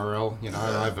NRL,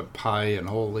 over pay and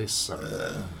all this.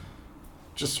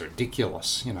 Just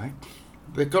ridiculous,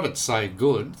 They've got it so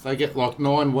good. They get like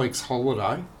 9 weeks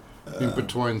holiday in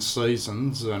between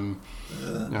seasons and,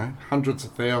 hundreds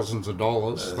of thousands of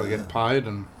dollars they get paid.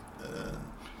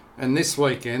 And this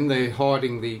weekend they're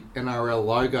hiding the NRL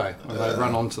logo when they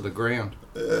run onto the ground.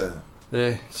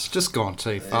 Yeah, it's just gone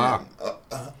too far.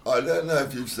 I don't know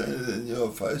if you've seen it in your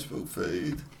Facebook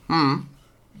feed,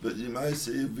 but you may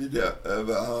see a video of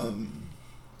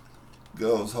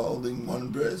girls holding one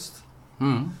breast.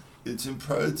 It's in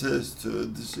protest to a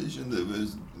decision that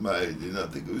was made in, I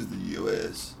think it was the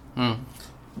US,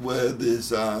 where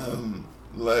this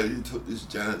lady took this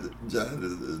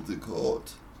janitor to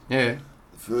court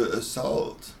for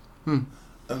assault.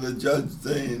 And the judge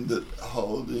deemed that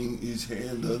holding his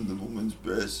hand on the woman's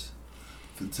breast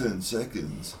for 10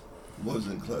 seconds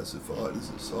wasn't classified as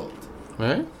assault.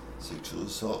 Right? Sexual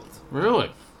assault.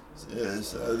 Really? Yeah,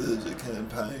 so there's a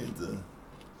campaign to,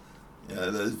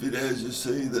 those videos you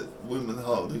see that women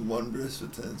holding one breast for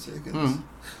 10 seconds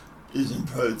is in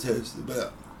protest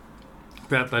about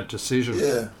that decision.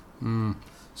 Yeah.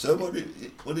 So what do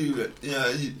you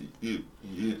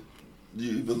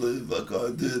believe, like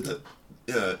I did, that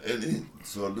any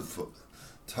sort of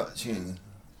touching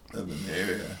of an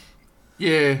area?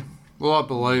 Yeah, well, I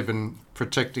believe in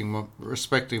respecting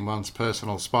one's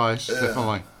personal space,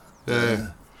 definitely.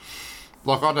 Yeah.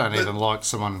 Like, I don't even like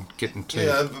someone getting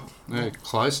too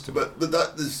close to me. But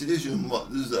that decision,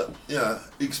 what does that,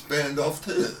 expand off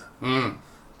to? I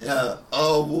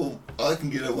can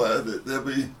get away with it. There'll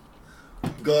be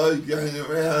guys going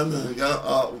around and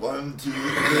going, 1, 2,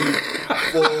 3,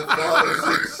 4,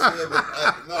 5, 6, 7, 8,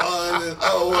 9, and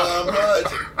I'm right.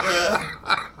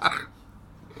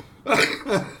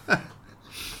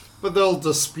 But they'll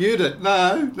dispute it.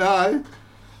 No.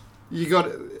 You got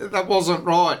it. That wasn't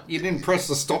right. You didn't press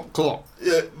the stop clock.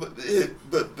 But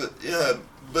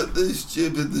these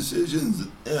stupid decisions,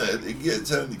 it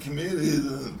gets out in the community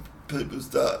and people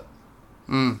start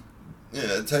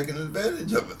taking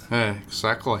advantage of it. Yeah,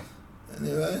 exactly.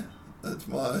 Anyway, that's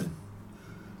my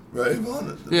rave on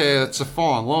it. Yeah, it's a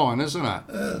fine line, isn't it?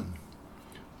 Yeah.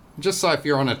 Just say if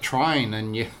you're on a train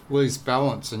and you lose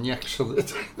balance and you actually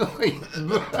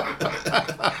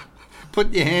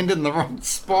put your hand in the wrong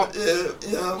spot.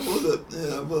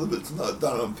 Well, if it's not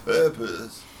done on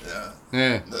purpose,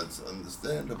 that's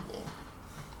understandable.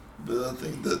 But I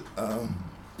think that,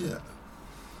 if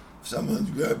someone's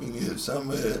grabbing you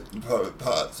somewhere in private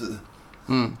parts of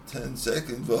 10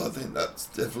 seconds, well, I think that's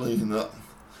definitely not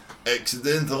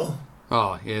accidental.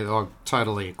 Oh, yeah, I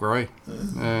totally agree.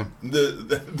 Yeah.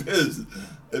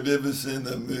 Have you ever seen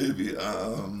the movie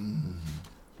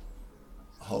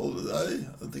Holiday,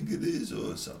 I think it is,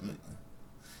 or something?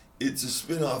 It's a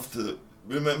spin-off to,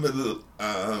 remember the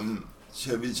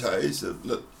Chevy Chase at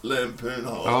Lampoon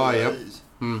Holidays?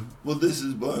 Oh, yep. Well, this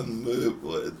is one movie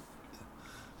where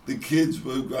the kids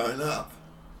were growing up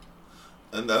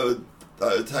and they were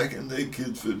taking their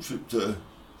kids for a trip to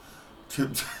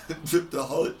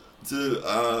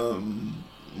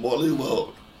Wally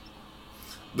World.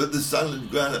 But the son had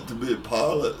grown up to be a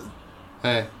pilot.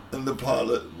 Hey. And the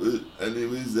pilot he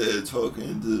was there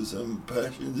talking to some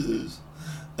passengers,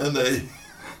 and they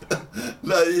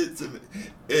hit some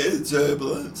air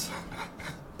turbulence.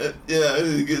 And,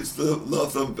 he gets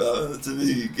lost on balance, and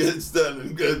he gets down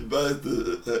and grabs both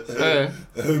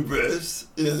her breasts,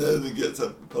 and he gets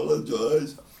up and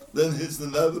apologise. Then hits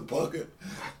another pocket,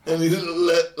 and he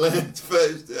lands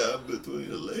face down between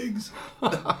her legs. So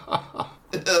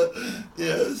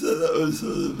that was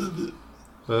sort of a bit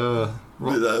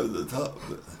over the top,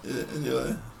 but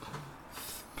anyway.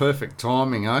 Perfect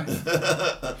timing, eh?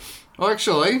 Well,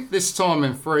 actually, this time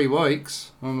in 3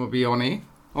 weeks, when we'll be on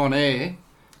air,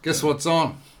 guess what's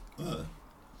on? The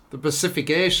Pacific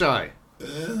Air Show.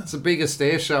 Yeah. It's the biggest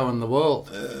air show in the world.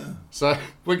 Yeah. So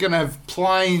we're going to have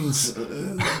planes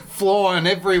flying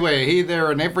everywhere, here,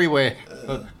 there and everywhere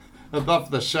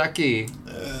above the shack here.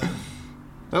 Yeah.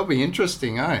 That'll be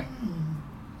interesting, eh?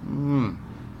 Mm.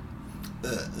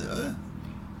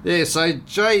 Yeah, so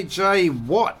J.J.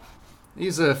 Watt,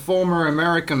 he's a former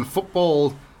American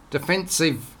football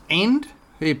defensive end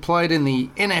who played in the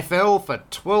NFL for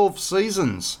 12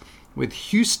 seasons with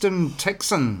Houston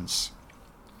Texans.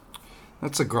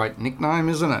 That's a great nickname,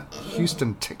 isn't it?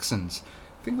 Houston Texans.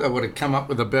 I think they would have come up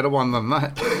with a better one than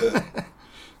that.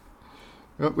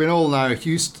 We all know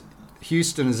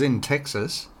Houston is in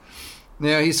Texas.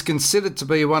 Now, he's considered to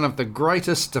be one of the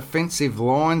greatest defensive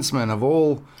linesmen of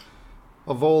all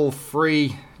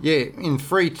three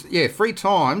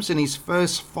times in his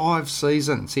first 5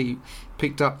 seasons. He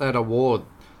picked up that award,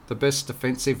 the best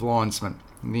defensive linesman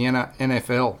in the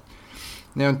NFL.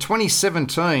 Now, in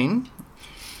 2017,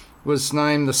 was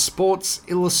named the Sports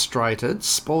Illustrated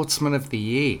Sportsman of the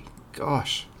Year.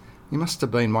 Gosh, he must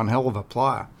have been one hell of a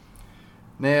player.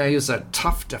 Now, he was a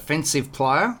tough defensive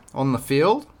player on the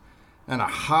field and a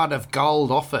heart of gold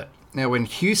off it. Now, when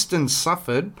Houston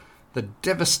suffered the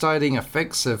devastating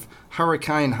effects of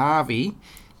Hurricane Harvey,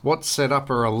 Watt set up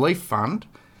a relief fund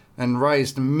and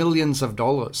raised millions of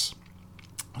dollars.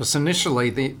 Because initially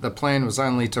the plan was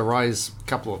only to raise a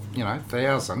couple of,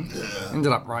 thousand. Yeah.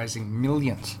 Ended up raising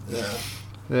millions. Yeah.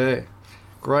 Yeah,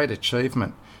 great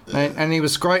achievement. And he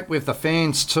was great with the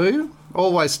fans too,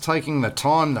 always taking the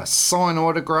time to sign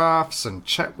autographs and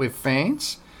chat with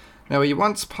fans. Now, he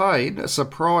once paid a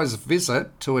surprise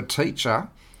visit to a teacher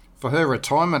for her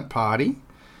retirement party.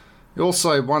 He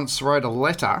also once wrote a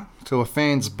letter to a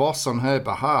fan's boss on her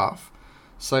behalf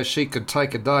so she could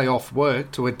take a day off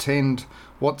work to attend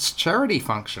Watt's charity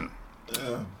function.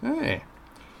 Yeah. Yeah.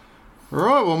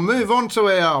 Right, we'll move on to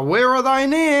our Where Are They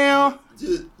Now?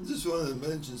 Just wanted to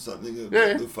mention something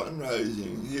about the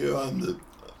fundraising here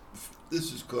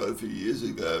this was quite a few years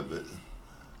ago, but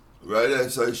radio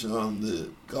station on the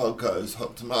Gold Coast,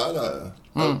 Hot Tomato,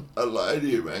 a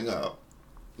lady rang up,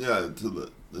 to let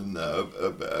them know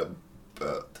about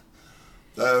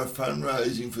they were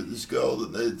fundraising for this girl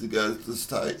that needed to go to the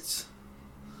States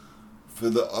for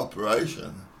the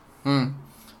operation. And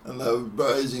they were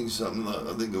raising something like,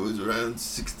 I think it was around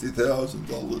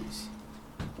 $60,000.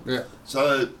 Yeah.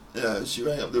 So, she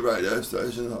rang up the radio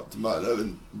station, Hot Tomato,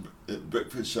 and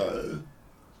breakfast show,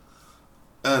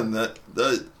 and they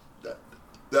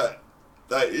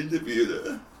interviewed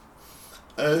her,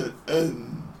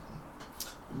 and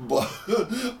by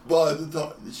the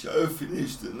time the show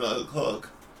finished at 9 o'clock,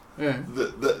 they'd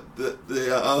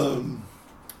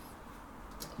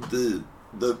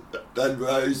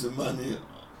raised the money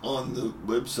on the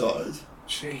website.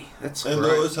 Gee, that's and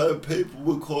great. Also people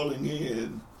were calling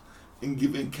in and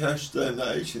giving cash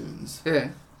donations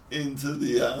into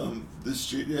the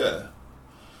studio.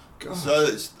 God.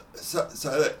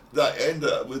 So they ended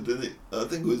up with I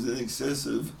think it was in excess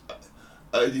of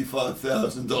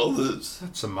 $85,000.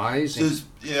 That's amazing.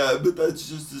 But that's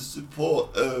just the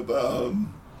support of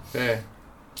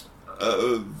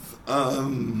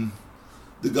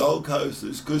the Gold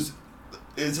Coasters, because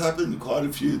it's happened quite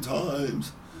a few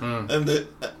times, and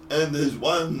there's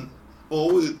one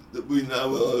that we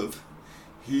know of.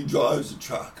 He drives a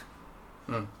truck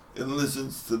and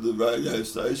listens to the radio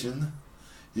station.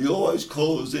 He always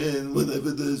calls in whenever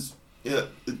there's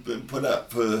it's been put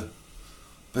up for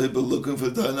people looking for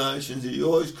donations. He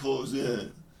always calls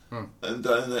in and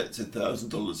donates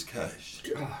 $1,000 cash.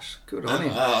 Gosh, good on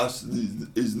him.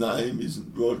 And his name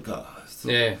isn't broadcast.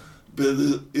 Yeah. But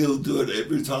he'll do it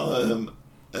every time.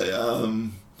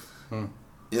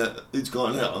 It's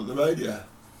gone out on the radio.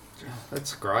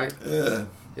 That's great. Yeah.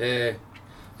 Yeah.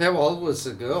 How old was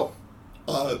the girl?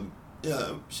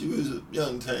 She was a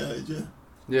young teenager.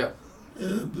 Yeah.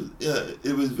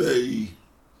 It was very.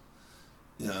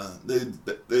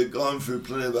 They've gone through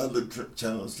plenty of other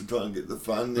channels to try and get the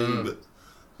funding, but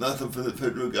nothing from the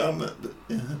federal government.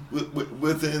 But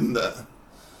within a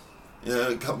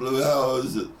couple of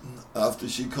hours after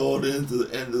she called in to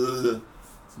the end of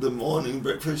the morning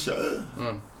breakfast show,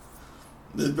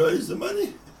 they'd raised the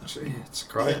money. Gee, it's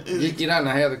great. You don't know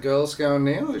how the girl's going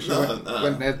now? She went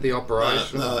and had the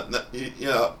operation? No.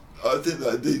 I think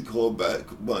they did call back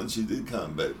once she did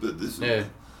come back, but this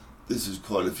is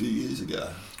quite a few years ago.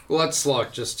 Well, that's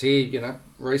like just here,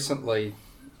 recently,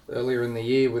 earlier in the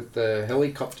year with the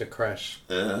helicopter crash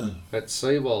at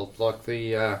Seawold, like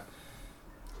the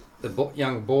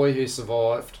young boy who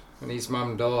survived and his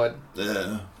mum died.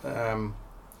 Yeah.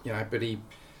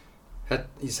 But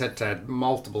he's had to have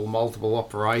multiple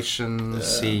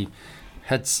operations. Yeah. He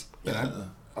had you know,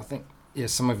 I think,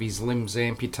 some of his limbs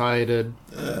amputated.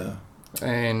 Yeah.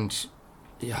 And,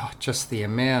 just the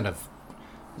amount of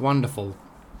wonderful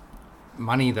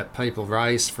money that people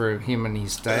raised for him and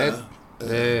his dad.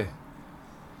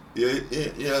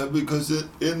 Yeah, because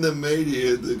in the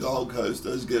media, the Gold Coast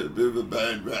does get a bit of a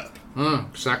bad rap.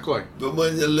 Exactly. But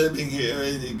when you're living here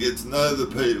and you get to know the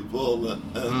people,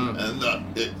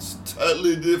 it's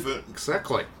totally different.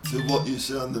 Exactly. To what you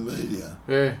see on the media.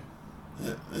 Yeah.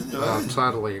 Anyway. I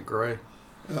totally agree.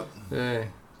 Yep. Yeah.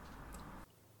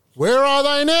 Where are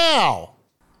they now?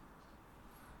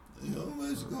 You're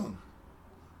almost gone.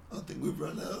 I think we've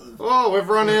run out of... Oh, we've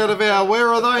run out of our where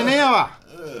are they now?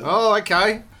 Oh,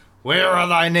 okay. Where are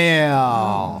they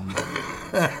now?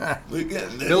 We're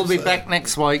getting there. He'll be back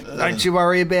next week. Don't you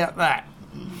worry about that.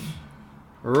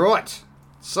 Right.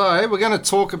 So we're going to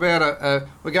talk about a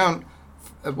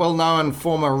well-known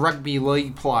former rugby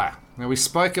league player. Now, we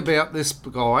spoke about this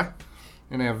guy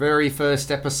in our very first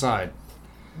episode.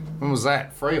 When was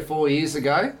that? 3 or 4 years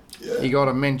ago? Yeah. He got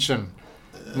a mention.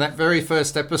 In that very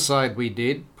first episode we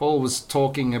did, Paul was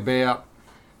talking about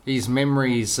his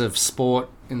memories of sport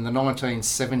in the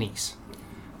 1970s.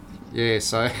 Yeah,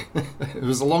 so it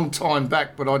was a long time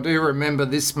back, but I do remember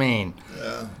this man,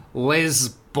 Les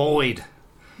Boyd.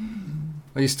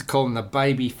 I used to call him the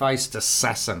baby-faced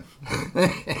assassin.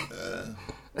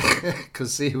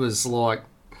 Because he was like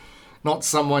not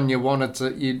someone you'd want to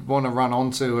run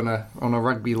onto on a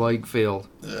rugby league field.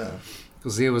 Yeah.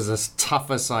 Because he was as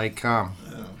tough as they come.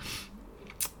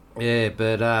 Yeah,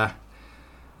 but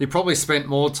he probably spent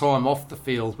more time off the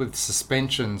field with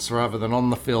suspensions rather than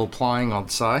on the field playing, I'd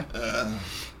say.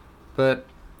 But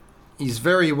he's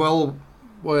very well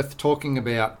worth talking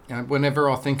about. You know, whenever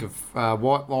I think of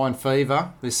white line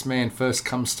fever, this man first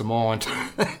comes to mind.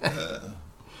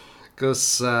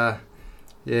 Because, but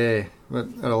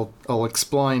I'll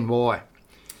explain why.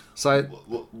 So,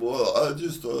 well, I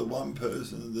just thought of one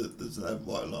person that doesn't have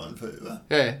white line fever.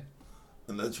 Yeah.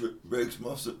 And that's Rex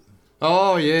Mossop.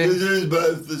 Oh, yeah. Because he's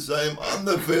both the same on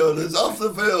the field as off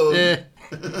the field. Yeah.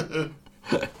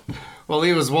 Well,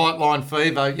 he was white line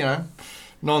fever,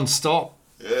 non-stop.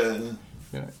 Yeah.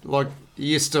 Like, he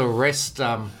used to arrest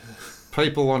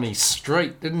people on his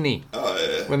street, didn't he? Oh,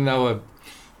 yeah. When they were...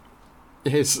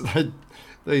 Yes,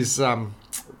 these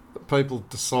people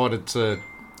decided to...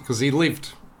 Because he lived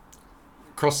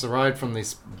across the road from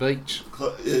this beach.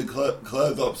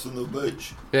 Clothes ops on the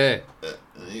beach. Yeah.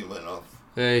 And he went off.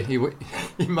 Yeah,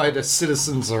 he made a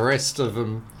citizen's arrest of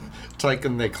them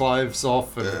taking their clothes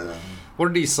off. And what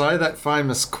did he say? That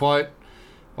famous quote,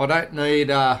 "I don't need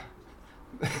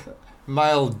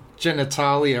male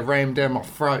genitalia rammed down my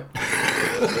throat."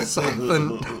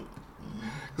 Something.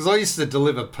 Because I used to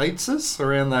deliver pizzas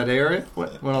around that area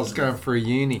when I was going through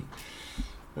uni.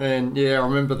 And, I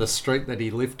remember the street that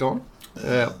he lived on.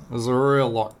 Yeah, it was a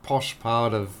real, posh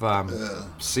part of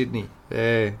Sydney.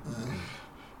 Yeah.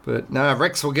 But, no,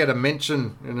 Rex will get a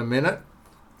mention in a minute.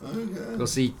 Okay.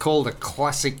 Because he called a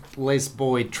classic Les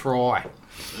Boyd try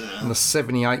in the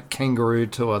 78 Kangaroo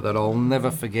Tour that I'll never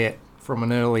forget from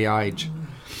an early age.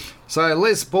 So,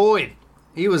 Les Boyd,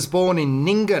 he was born in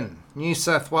Nyngan, New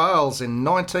South Wales in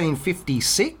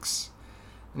 1956.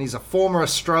 And he's a former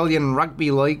Australian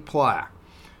rugby league player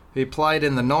who played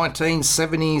in the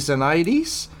 1970s and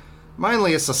 80s,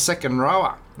 mainly as a second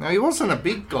rower. Now, he wasn't a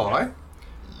big guy,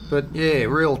 but,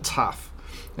 real tough.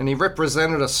 And he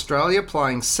represented Australia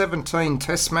playing 17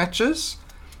 test matches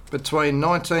between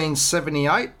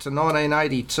 1978 to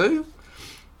 1982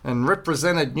 and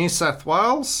represented New South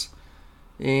Wales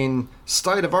in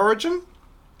State of Origin.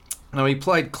 Now, he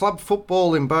played club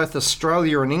football in both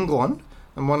Australia and England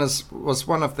and was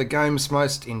one of the game's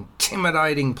most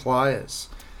intimidating players.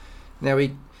 Now,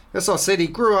 as I said, he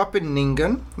grew up in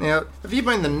Nyngan. Now, have you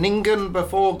been to Nyngan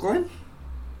before, Glenn?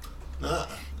 No.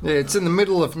 Yeah, it's in the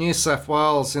middle of New South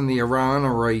Wales in the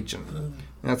Arana region.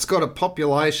 Now, it's got a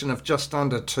population of just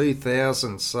under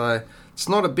 2,000, so it's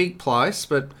not a big place,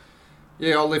 but,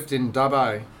 I lived in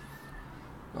Dubbo.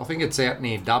 I think it's out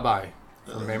near Dubbo,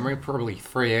 from memory, probably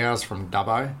 3 hours from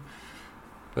Dubbo.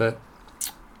 But,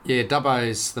 Dubbo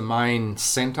is the main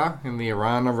centre in the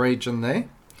Arana region there.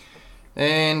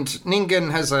 And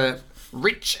Nyngan has a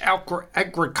rich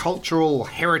agricultural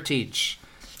heritage,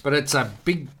 but it's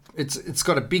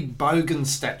got a big bogan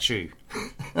statue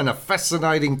and a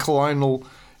fascinating colonial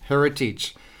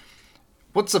heritage.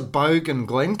 What's a bogan,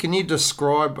 Glenn? Can you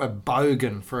describe a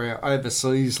bogan for our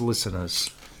overseas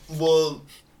listeners? Well,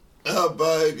 our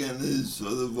bogan is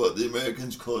sort of what the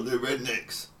Americans call their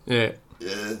rednecks. Yeah.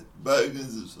 Yeah,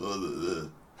 bogans are sort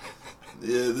of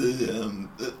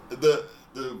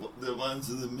the ones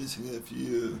that are missing a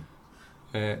few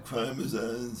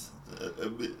chromosomes. A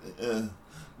bit,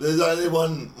 there's only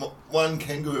one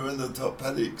kangaroo in the top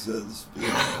paddock, so to speak.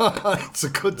 It's a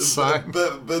good saying.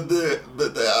 But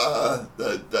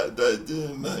they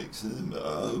do make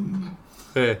some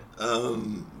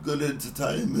good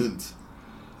entertainment.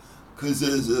 Because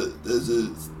there's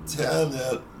a town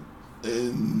out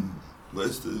in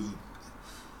western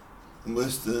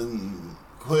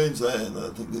Queensland, I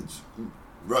think it's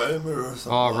Roma or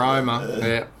something. Oh, Roma,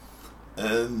 yeah.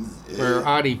 And where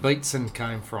Artie Beetson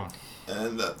came from.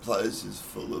 And that place is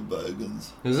full of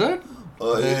bogans. Is it?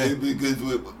 Oh yeah, because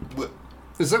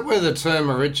is that where the term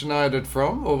originated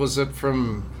from, or was it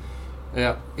from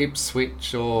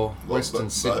Ipswich or Western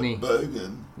Sydney?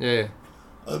 Bogan. Yeah.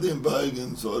 I think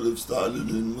bogan sort of started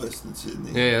in Western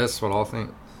Sydney. Yeah, that's what I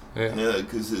think. Yeah. Yeah,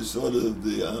 because it's sort of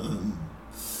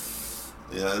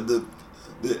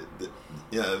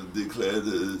declared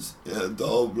as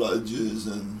dole bludgers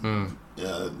and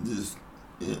just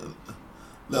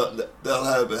they'll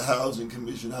have a housing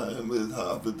commission home with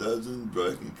half a dozen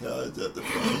broken cars at the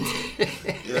front.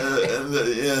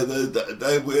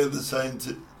 They wear the same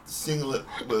singlet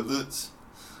whether it's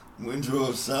winter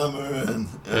or summer and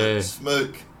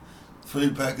smoke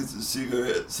 3 packets of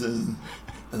cigarettes and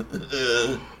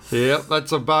Yep,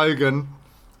 that's a bogan.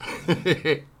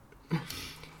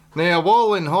 Now,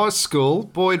 while in high school,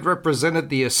 Boyd represented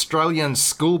the Australian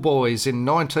schoolboys in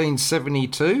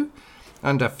 1972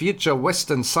 under future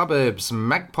Western Suburbs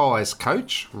Magpies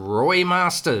coach Roy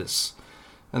Masters.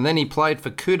 And then he played for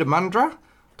Cootamundra,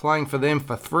 playing for them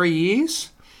for 3 years.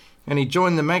 And he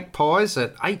joined the Magpies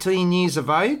at 18 years of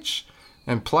age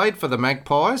and played for the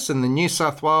Magpies in the New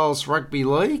South Wales Rugby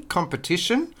League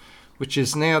competition, which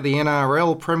is now the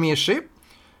NRL Premiership,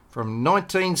 from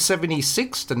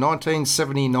 1976 to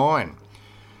 1979.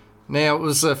 Now,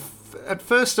 at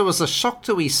first it was a shock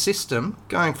to his system,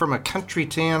 going from a country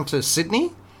town to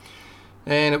Sydney,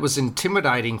 and it was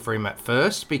intimidating for him at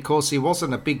first because he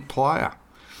wasn't a big player.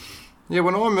 Yeah,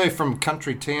 when I moved from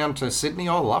country town to Sydney,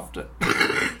 I loved it.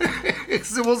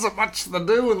 There wasn't much to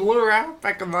do in Lura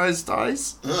back in those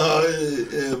days. Oh,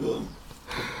 yeah, well...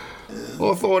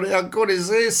 Yeah. I thought, how good is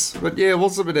this? But yeah, it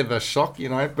was a bit of a shock,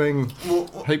 being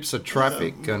heaps of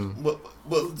traffic and... Well,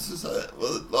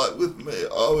 like with me,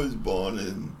 I was born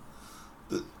in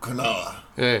the Cronulla.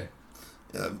 Yeah.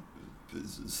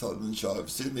 Southern side of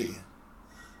Sydney.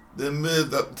 Then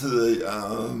moved up to the...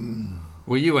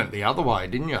 Well, you went the other way,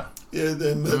 didn't you? Yeah,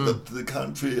 then moved up to the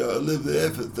country. I lived there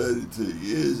for 32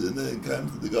 years and then came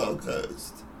to the Gold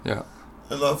Coast. Yeah.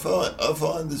 And I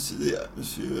find the city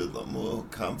atmosphere a lot more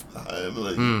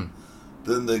homely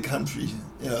than the country,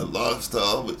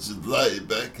 lifestyle, which is laid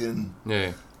back and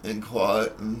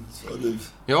quiet and sort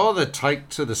of. You either take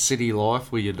to the city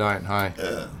life or you don't, hey?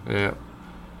 Yeah. Yeah.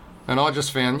 And I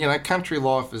just found, country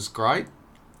life is great,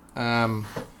 and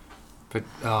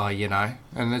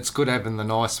it's good having the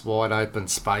nice wide open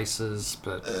spaces,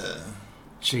 but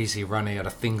geez, you run out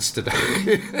of things to do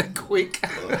quick.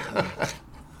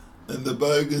 And the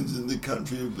bogans in the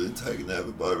country have been taken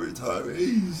over by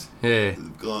retirees. Yeah.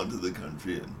 Who've gone to the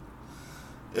country and...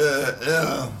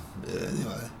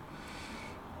 anyway.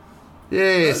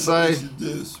 Yeah, so... We should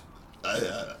do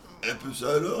a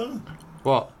episode on...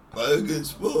 What? Bogan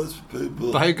sports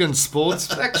people. Bogan sports...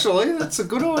 Actually, that's a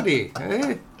good idea.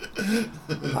 Yeah.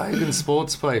 Bogan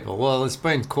sports people. Well, there's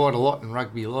been quite a lot in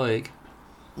rugby league.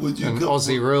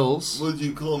 Aussie rules. Would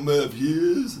you call Merv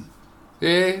Hughes?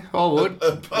 Yeah, I would.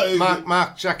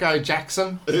 Mark Jacko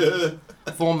Jackson. Yeah.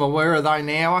 Former Where Are They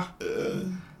Now? Yeah.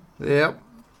 Yep.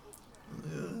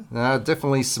 Yeah. No,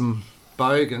 definitely some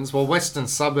bogans. Well, Western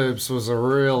Suburbs was a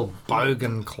real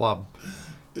bogan club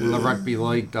in the rugby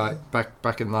league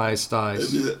back in those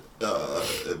days.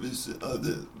 Have you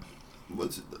seen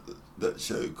what's it, that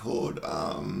show called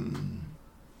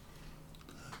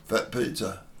Fat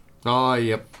Pizza? Oh,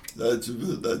 yep. That's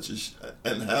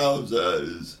and how's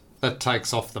those? That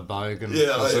takes off the bogan,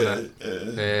 doesn't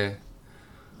it? Yeah.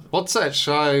 What's that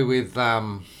show with,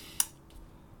 the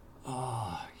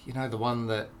one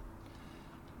that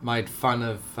made fun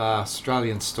of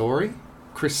Australian Story?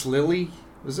 Chris Lilly,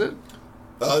 was it?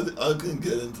 I can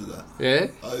get into that. Yeah?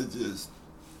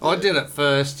 I did it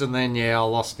first and then, I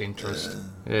lost interest.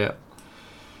 Yeah.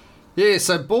 Yeah,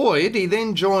 so Boyd, he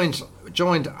then joined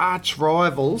arch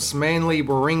rivals Manly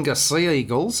Warringah Sea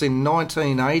Eagles in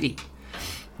 1980.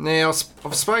 Now,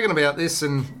 I've spoken about this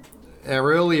in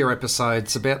our earlier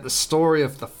episodes about the story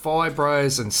of the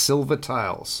Fibros and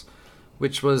Silvertails,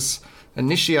 which was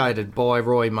initiated by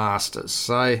Roy Masters.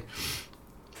 So,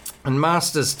 And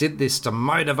Masters did this to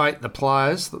motivate the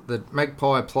players, the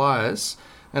Magpie players,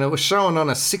 and it was shown on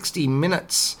a 60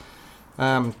 Minutes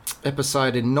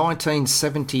episode in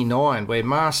 1979 where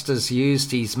Masters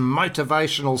used his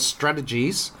motivational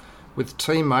strategies with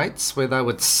teammates where they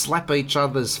would slap each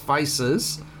other's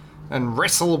faces and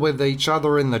wrestle with each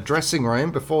other in the dressing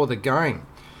room before the game.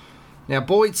 Now,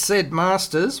 Boyd said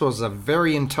Masters was a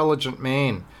very intelligent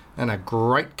man and a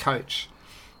great coach.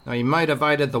 Now, he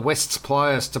motivated the West's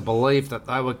players to believe that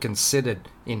they were considered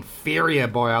inferior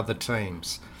by other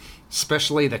teams,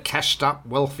 especially the cashed-up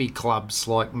wealthy clubs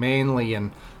like Manly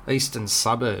and Eastern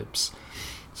Suburbs.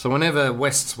 So whenever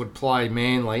Wests would play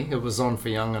Manly, it was on for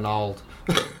young and old.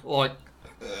 Like,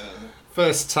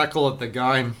 first tackle of the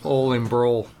game, all in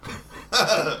brawl.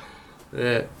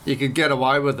 Yeah, you could get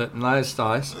away with it in those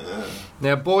days.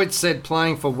 Now, Boyd said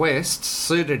playing for West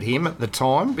suited him at the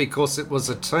time because it was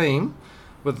a team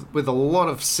with a lot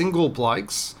of single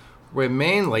blokes, where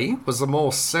Manly was a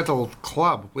more settled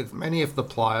club with many of the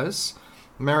players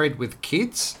married with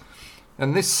kids,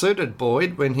 and this suited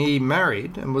Boyd when he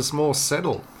married and was more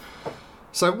settled.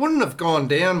 So it wouldn't have gone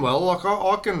down well. Like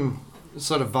I can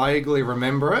sort of vaguely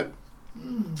remember it,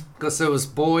 because there was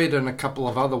Boyd and a couple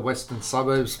of other Western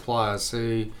Suburbs players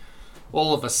who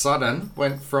all of a sudden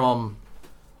went from,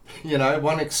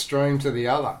 one extreme to the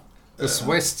other. This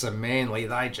Wests and Manly,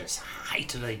 they just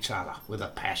hated each other with a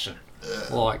passion.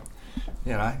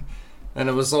 And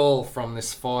it was all from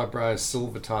this Fibro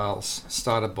Silvertails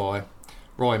started by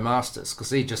Roy Masters, because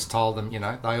he just told them,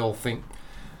 they all think,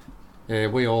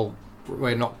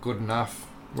 we're not good enough,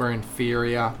 we're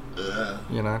inferior,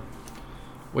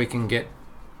 we can get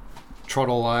trot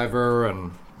all over.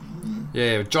 And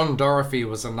John Dorothy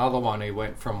was another one who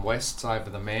went from Wests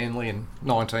over the Manly in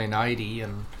 1980,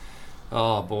 and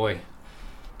oh boy,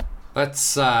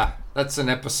 that's an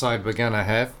episode we're going to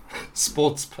have.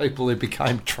 Sports people who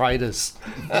became traitors.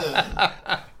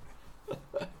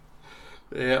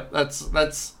 Yeah,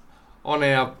 that's on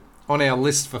our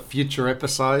list for future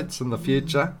episodes in the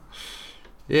future.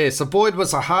 Yeah, so Boyd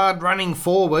was a hard running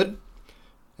forward.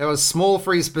 He was small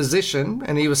for his position,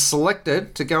 and he was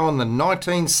selected to go on the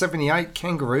 1978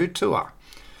 Kangaroo Tour.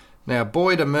 Now,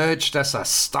 Boyd emerged as a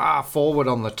star forward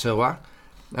on the tour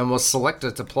and was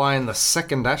selected to play in the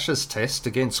second Ashes Test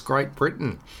against Great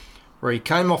Britain, where he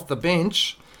came off the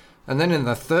bench, and then in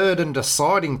the third and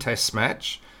deciding Test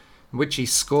match, in which he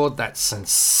scored that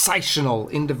sensational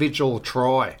individual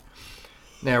try.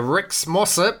 Now, Rex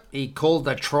Mossop, he called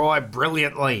the try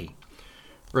brilliantly.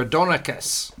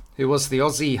 Rhodonicus, who was the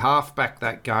Aussie halfback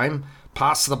that game,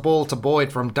 passed the ball to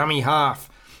Boyd from dummy half,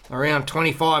 around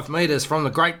 25 metres from the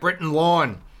Great Britain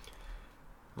line.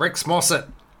 Rex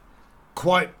Mossop,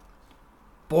 quote,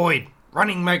 Boyd,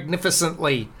 running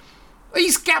magnificently.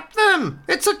 He's capped them.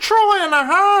 It's a try and a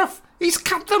half. He's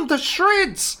cut them to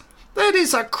shreds. That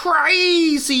is a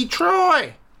crazy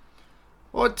try.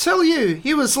 I tell you,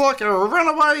 he was like a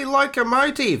runaway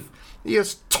locomotive. He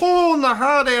has torn the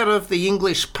heart out of the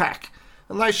English pack,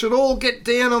 and they should all get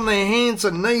down on their hands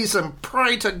and knees and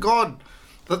pray to God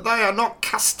that they are not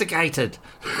castigated.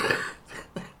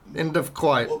 End of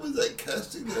quote. What was that,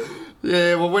 castigated?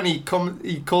 Yeah, well, when I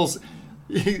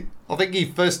think he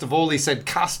first of all he said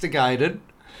castigated,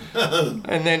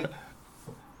 and then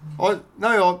I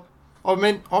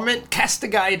meant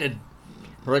castigated.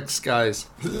 Rex goes,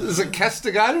 is it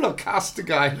castigated or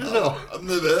castigated? I've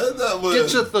never heard that word.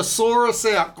 Get your thesaurus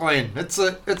out, Glenn. It's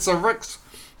a Rex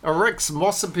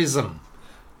Mossopism.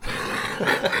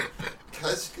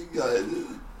 Castigated.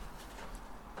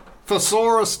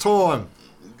 Thesaurus time.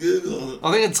 Google.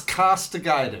 I think it's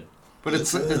castigated, but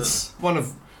it's one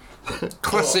of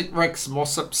classic Rex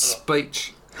Mossop's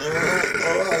speech.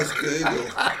 I'll ask Google.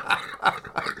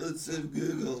 Let's see if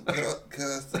Google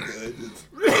castigated.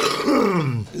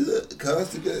 Is it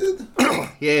castigated?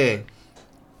 Yeah.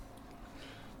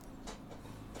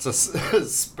 It's a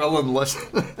spelling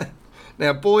lesson.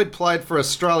 Now, Boyd played for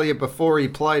Australia before he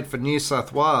played for New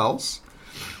South Wales,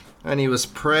 and he was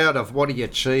proud of what he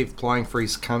achieved playing for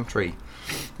his country.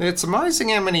 It's amazing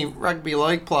how many rugby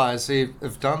league players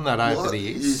have done that over the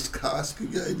years. What is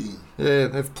castigating? Yeah,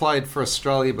 they've played for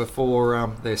Australia before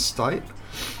their state.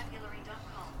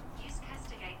 Use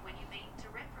castigate when you mean to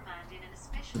reprimand in an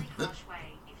especially harsh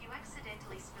way. If you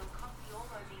accidentally spill coffee all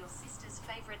over your sister's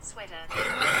favourite sweater.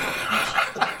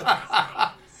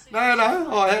 No,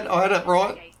 I had it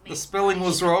right. The spelling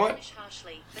was right.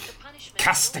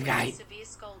 Castigate.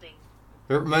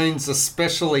 It means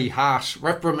especially harsh.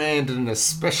 Reprimand in an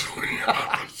especially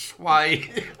harsh way.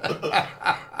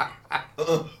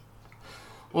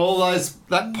 Well,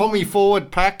 that Pommy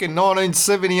forward pack in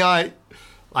 1978,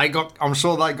 I'm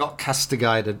sure they got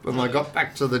castigated when they got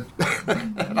back to the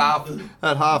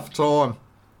at half time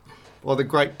by the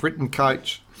Great Britain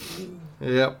coach.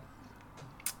 Yep.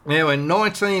 Now in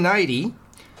 1980,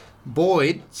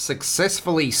 Boyd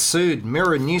successfully sued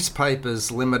Mirror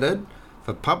Newspapers Limited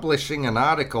for publishing an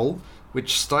article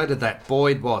which stated that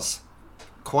Boyd was,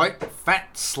 quote,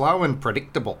 fat, slow and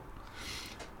predictable.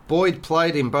 Boyd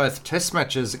played in both Test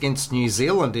matches against New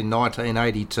Zealand in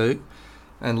 1982,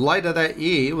 and later that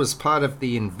year was part of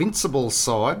the Invincibles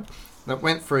side that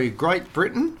went through Great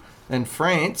Britain and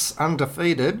France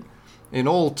undefeated in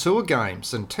all tour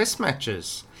games and Test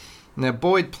matches. Now,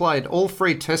 Boyd played all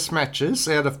 3 Test matches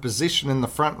out of position in the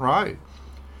front row.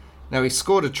 Now, he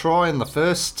scored a try in the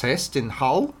first Test in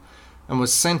Hull and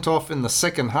was sent off in the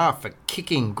second half for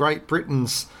kicking Great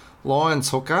Britain's Lions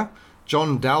hooker,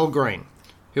 John Dahlgreen,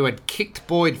 who had kicked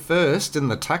Boyd first in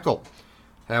the tackle.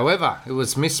 However, it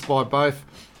was missed by both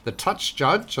the touch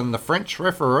judge and the French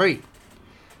referee.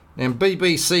 And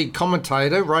BBC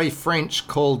commentator Ray French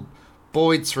called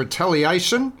Boyd's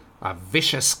retaliation a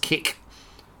vicious kick,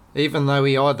 even though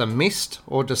he either missed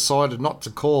or decided not to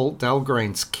call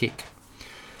Dahlgreen's kick.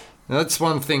 Now, that's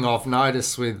one thing I've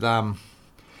noticed with,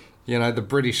 the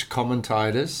British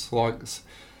commentators, like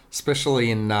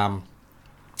especially in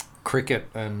cricket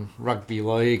and rugby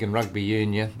league and rugby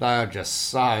union, they are just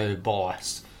so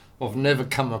biased. I've never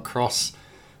come across...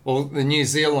 Well, the New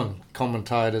Zealand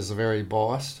commentators are very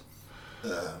biased,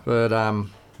 but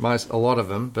a lot of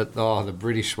them. But the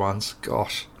British ones,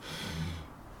 gosh,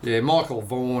 yeah. Michael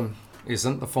Vaughan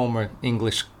isn't the former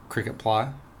English cricket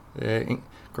player, yeah,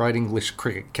 great English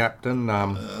cricket captain.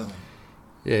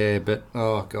 Yeah, but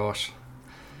oh gosh,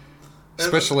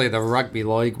 especially the rugby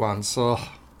league ones.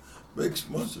 Oh, Rex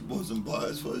wasn't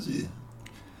biased, was he?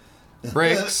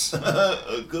 Rex,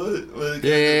 Good.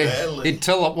 yeah, he'd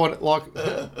tell it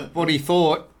what he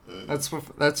thought.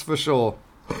 That's for sure.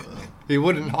 He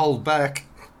wouldn't hold back.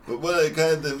 But when it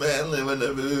came to Manly,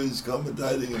 whenever he was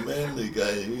commentating a Manly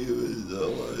game, he was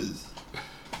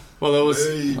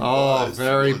always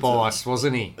very biased,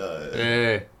 wasn't he?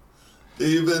 Yeah.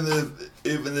 Even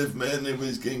if Manly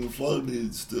was getting flogged,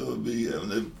 he'd still be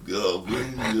having a go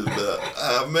whinge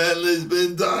about Manly's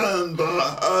been done by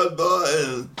hard by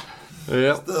and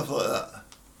stuff like that.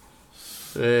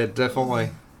 Yeah, definitely.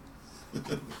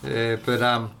 Yeah, but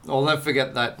I'll never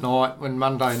forget that night when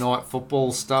Monday Night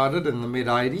Football started in the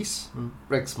mid-'80s.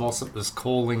 Rex Mossop was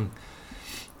calling.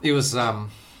 He was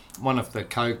one of the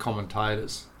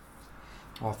co-commentators,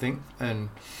 I think, and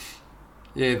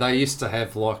yeah, they used to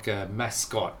have like a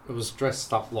mascot. It was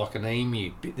dressed up like an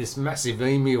emu, this massive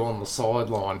emu on the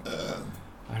sideline.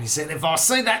 And he said, if I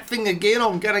see that thing again,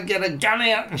 I'm going to get a gun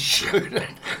out and shoot it.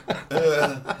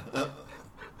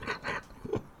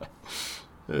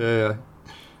 Yeah.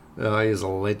 Oh, he's a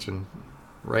legend,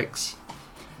 Rex.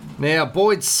 Now,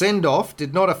 Boyd's send-off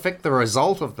did not affect the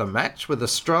result of the match, with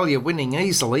Australia winning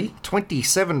easily,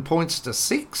 27 points to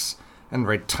 6, and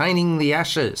retaining the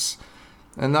Ashes.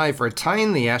 And they've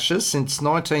retained the Ashes since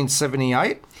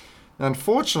 1978.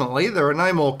 Unfortunately, there are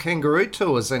no more kangaroo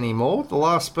tours anymore, the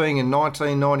last being in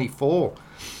 1994.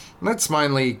 And that's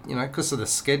mainly, because of the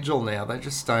schedule now. They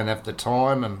just don't have the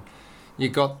time, and you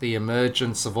got the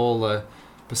emergence of all the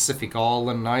Pacific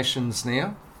Island nations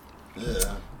now.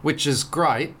 Yeah. Which is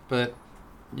great, but,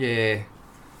 yeah,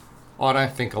 I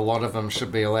don't think a lot of them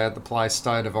should be allowed to play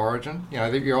State of Origin. You're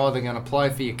either going to play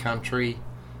for your country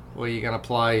or you're going to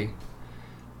play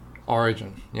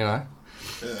Origin, Yeah.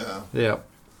 Yeah.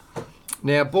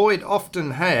 Now, Boyd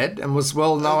often had and was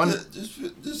well known...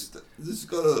 Just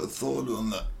got a thought on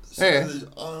that. So there's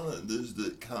islanders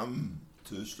that come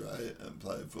to Australia and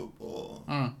play football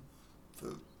for,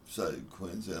 say,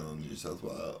 Queensland or New South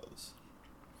Wales.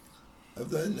 Have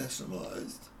they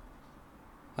nationalised?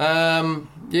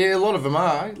 Yeah, a lot of them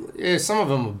are. Yeah, some of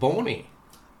them were born here.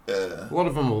 Yeah. A lot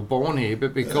of them were born here,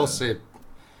 but because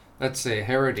that's their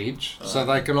heritage, so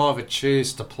they can either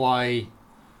choose to play...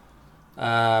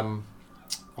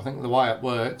 I think the way it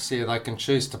works, they can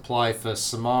choose to play for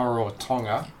Samoa or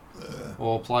Tonga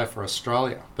or play for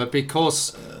Australia. But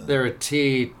because they're a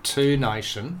Tier 2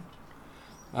 nation,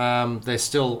 they're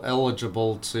still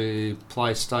eligible to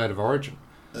play State of Origin.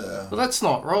 But that's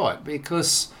not right,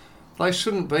 because they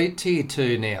shouldn't be Tier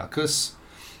 2 now, because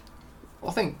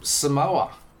I think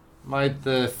Samoa made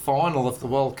the final of the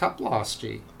World Cup last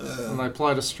year when they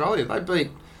played Australia. They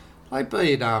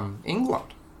beat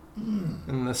England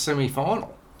in the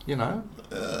semi-final,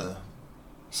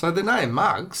 So they're no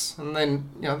mugs, and then,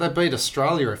 they beat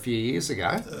Australia a few years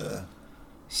ago.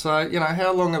 So,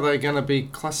 how long are they going to be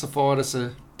classified as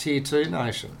a Tier 2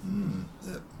 nation?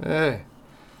 Yeah.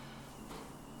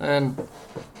 And,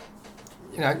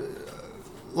 you know,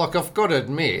 like I've got to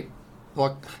admit,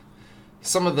 like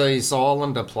some of these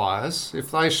Islander players,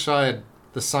 if they showed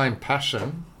the same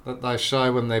passion that they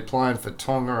show when they're playing for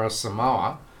Tonga or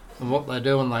Samoa and what they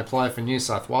do when they play for New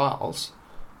South Wales,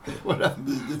 would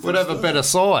have a better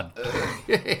side.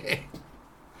 Yeah.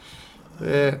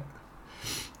 Yeah.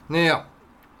 Now,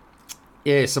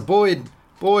 yeah, so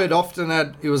Boyd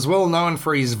often he was well known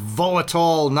for his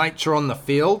volatile nature on the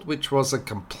field, which was a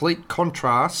complete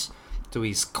contrast to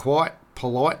his quite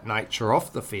polite nature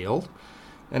off the field.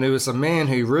 And he was a man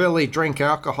who rarely drank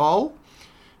alcohol.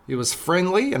 He was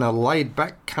friendly and a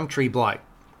laid-back country bloke.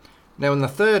 Now, in the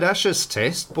third Ashes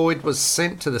test, Boyd was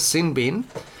sent to the sin bin.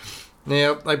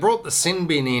 Now, they brought the sin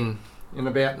bin in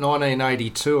about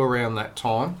 1982, around that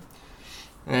time.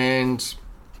 And,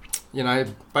 you know,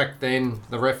 back then,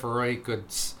 the referee could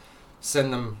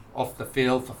send them off the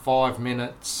field for 5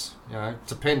 minutes. You know,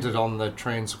 depended on the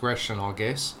transgression, I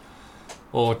guess.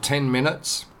 Or 10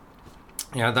 minutes.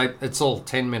 You know, it's all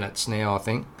 10 minutes now, I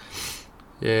think.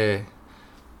 Yeah.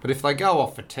 But if they go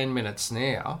off for 10 minutes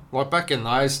now, like back in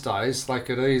those days,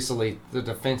 the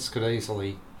defence could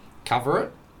easily cover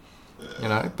it, you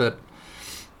know. But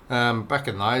back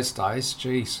in those days,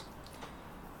 geez.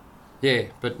 Yeah,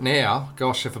 but now,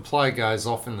 gosh, if a player goes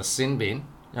off in the sin bin,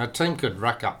 you know, a team could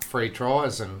rack up 3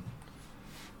 tries in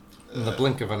the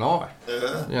blink of an eye,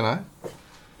 you know.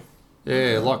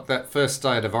 Yeah, like that first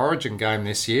State of Origin game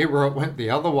this year where it went the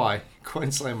other way.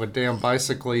 Queensland were down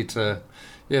basically to...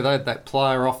 Yeah, they had that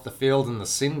player off the field in the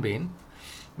sin bin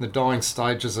in the dying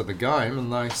stages of the game,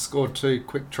 and they scored 2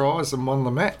 quick tries and won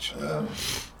the match.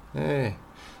 Yeah.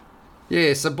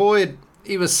 Yeah, so Boyd,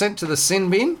 he was sent to the sin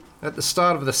bin at the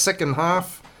start of the second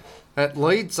half at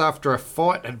Leeds after a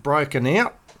fight had broken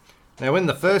out. Now, in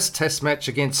the first test match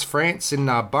against France in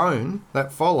Narbonne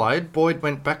that followed, Boyd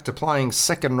went back to playing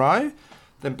second row,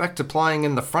 then back to playing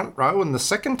in the front row in the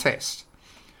second test.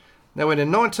 Now, in a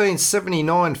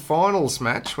 1979 finals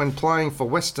match, when playing for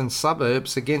Western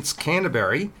Suburbs against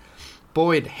Canterbury,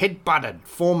 Boyd headbutted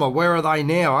former Where Are They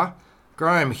Nower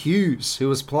Graham Hughes, who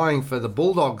was playing for the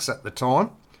Bulldogs at the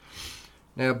time.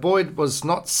 Now, Boyd was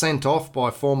not sent off by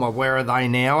former Where Are They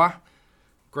Nower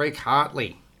Greg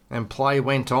Hartley, and play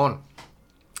went on.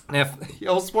 Now,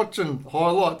 I was watching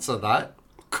highlights of that.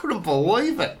 I couldn't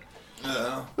believe it.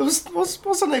 It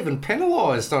wasn't even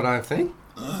penalised, I don't think.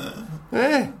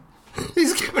 Yeah.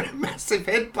 He's given a massive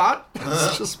headbutt.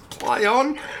 It's just play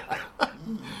on.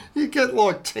 You get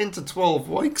like 10 to 12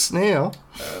 weeks now.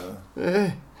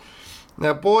 Yeah.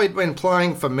 Now, Boyd, when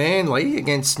playing for Manly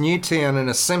against Newtown in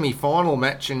a semi-final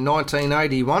match in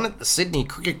 1981 at the Sydney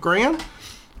Cricket Ground,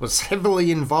 was heavily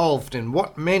involved in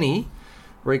what many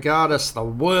regard as the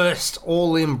worst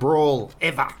all-in brawl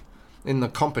ever in the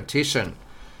competition.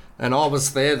 And I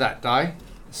was there that day,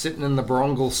 sitting in the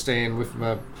Barongal stand with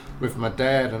my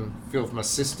dad and a few of my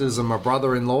sisters and my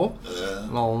brother-in-law,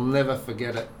 and I'll never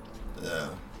forget it.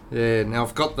 Yeah. Now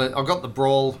I've got the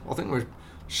brawl. I think we're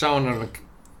showing it on a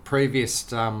previous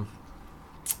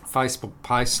Facebook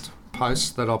post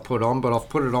that I put on, but I've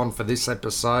put it on for this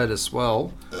episode as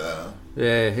well.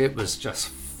 Yeah, it was just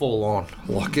full on.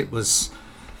 Like it was.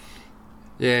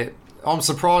 Yeah, I'm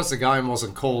surprised the game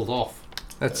wasn't called off.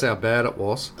 That's how bad it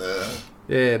was.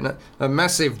 Yeah, a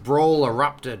massive brawl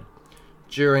erupted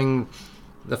during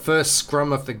the first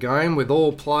scrum of the game, with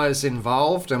all players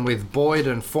involved, and with Boyd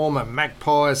and former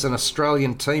Magpies and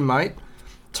Australian teammate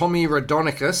Tommy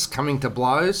Raudonikis coming to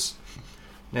blows.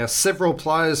 Now, several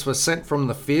players were sent from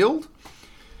the field.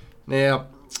 Now,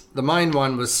 the main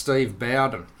one was Steve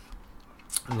Bowden,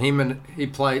 and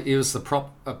he was a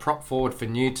prop forward for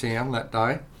Newtown that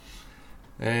day,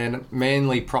 and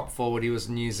Manly prop forward, he was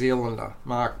a New Zealander,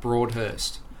 Mark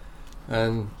Broadhurst,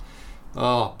 and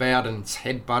Bowden's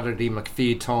headbutted him a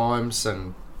few times,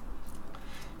 and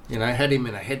you know, had him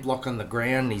in a headlock on the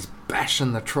ground, and he's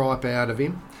bashing the tripe out of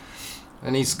him.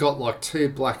 And he's got like 2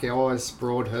 black eyes,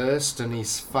 Broadhurst, and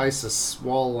his face is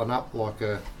swollen up like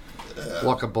a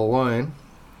balloon.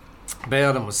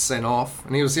 Bowden was sent off,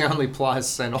 and he was the only player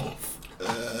sent off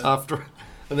after.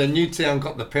 And then Newtown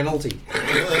got the penalty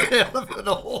out of it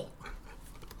all.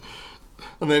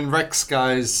 And then Rex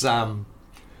goes, how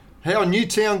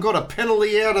Newtown got a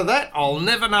penalty out of that, I'll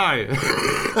never know.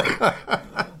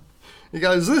 He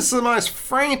goes, this is the most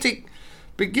frantic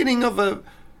beginning of a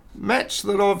match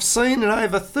that I've seen in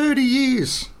over 30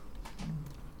 years.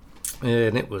 Yeah,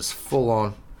 and it was full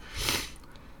on.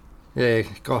 Yeah,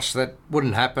 gosh, that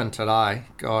wouldn't happen today.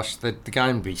 Gosh, the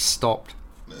game would be stopped.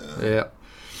 Yeah.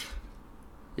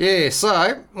 Yeah,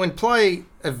 so when play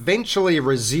eventually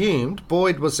resumed,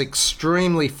 Boyd was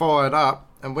extremely fired up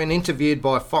and when interviewed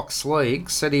by Fox League,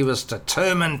 said he was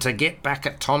determined to get back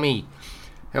at Tommy.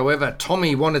 However,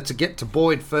 Tommy wanted to get to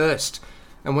Boyd first,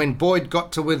 and when Boyd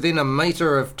got to within a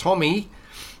metre of Tommy,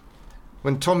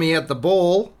 when Tommy had the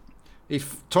ball,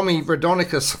 Tommy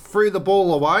Raudonikis threw the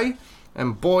ball away,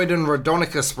 and Boyd and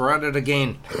Raudonikis were at it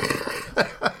again.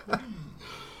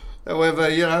 However,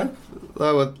 you know,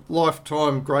 they were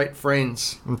lifetime great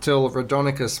friends until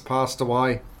Raudonikis passed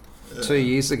away 2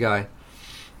 years ago.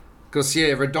 Because,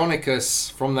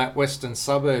 Raudonikis from that western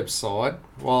suburbs side,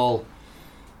 while,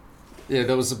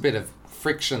 there was a bit of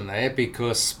friction there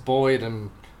because Boyd and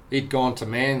he'd gone to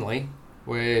Manly,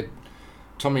 where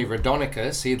Tommy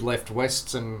Raudonikis, he'd left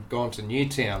Wests and gone to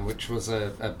Newtown, which was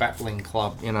a battling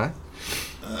club, you know.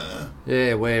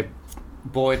 Where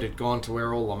Boyd had gone to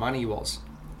where all the money was.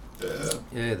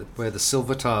 Where the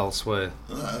Silvertails were.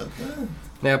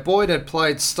 Now, Boyd had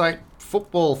played state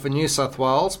football for New South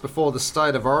Wales before the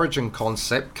State of Origin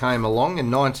concept came along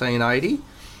in 1980.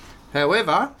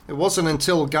 However, it wasn't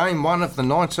until Game 1 of the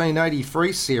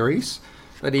 1983 series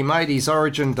that he made his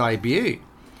Origin debut.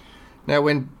 Now,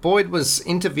 when Boyd was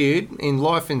interviewed in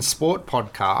Life in Sport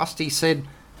podcast, he said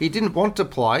he didn't want to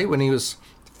play when he was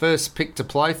first picked to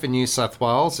play for New South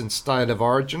Wales in State of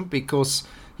Origin because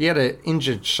he had an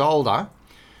injured shoulder,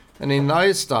 and in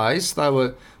those days they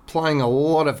were playing a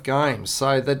lot of games.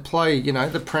 So they'd play,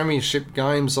 the premiership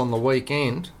games on the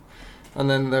weekend, and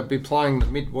then they'd be playing the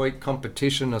midweek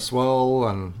competition as well,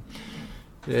 and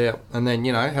then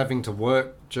having to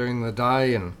work during the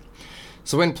day. And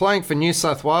so when playing for New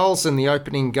South Wales in the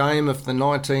opening game of the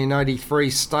 1983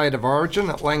 State of Origin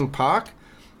at Lang Park,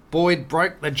 Boyd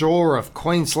broke the jaw of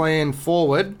Queensland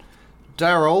forward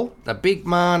Darryl, the big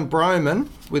man Broman,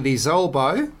 with his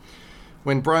elbow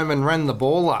when Broman ran the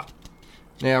ball up.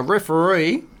 Now,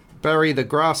 referee Barry the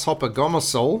Grasshopper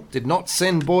Gomersall did not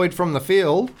send Boyd from the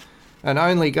field and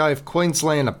only gave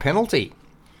Queensland a penalty.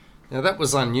 Now, that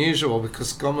was unusual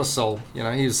because Gomersall,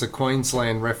 he was the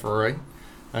Queensland referee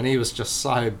and he was just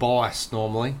so biased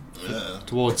normally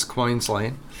towards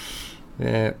Queensland.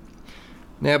 Yeah.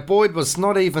 Now, Boyd was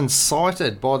not even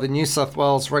cited by the New South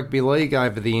Wales Rugby League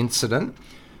over the incident,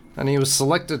 and he was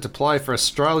selected to play for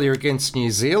Australia against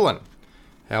New Zealand.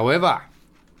 However,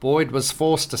 Boyd was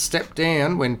forced to step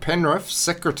down when Penrith's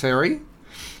secretary,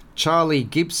 Charlie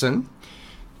Gibson,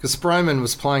 because Broman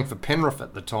was playing for Penrith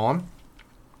at the time,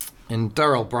 and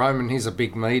Darryl Broman, he's a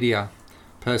big media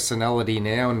personality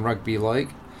now in rugby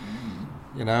league,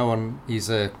 and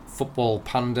he's a football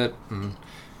pundit, and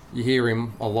you hear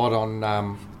him a lot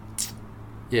on,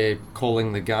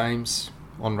 calling the games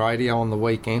on radio on the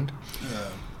weekend.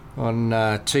 On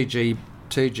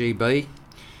 2GB.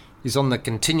 He's on the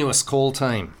continuous call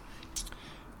team.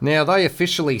 Now, they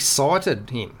officially cited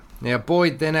him. Now,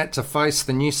 Boyd then had to face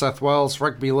the New South Wales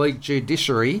Rugby League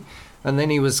judiciary, and then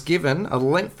he was given a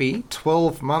lengthy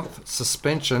 12-month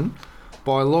suspension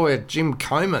by lawyer Jim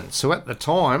Comins, who at the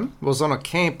time was on a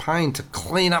campaign to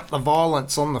clean up the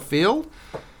violence on the field.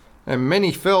 And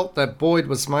many felt that Boyd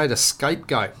was made a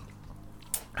scapegoat,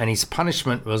 and his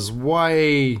punishment was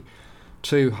way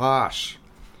too harsh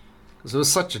because it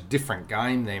was such a different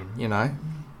game then,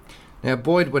 Now,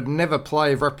 Boyd would never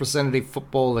play representative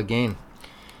football again.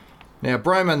 Now,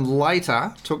 Broman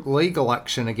later took legal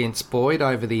action against Boyd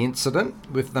over the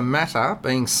incident, with the matter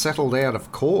being settled out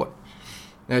of court.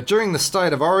 Now, during the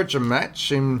State of Origin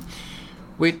match in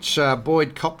which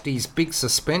Boyd copped his big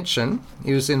suspension,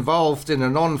 he was involved in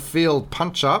an on-field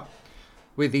punch-up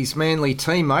with his Manly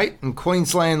teammate and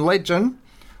Queensland legend,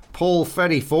 Paul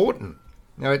Fatty Fortin.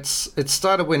 Now, it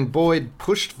started when Boyd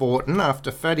pushed Fortin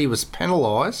after Fatty was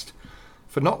penalised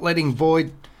for not letting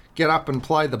Boyd get up and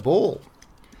play the ball.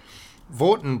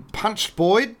 Fortin punched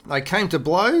Boyd, they came to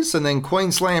blows, and then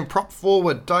Queensland prop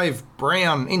forward Dave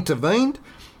Brown intervened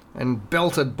and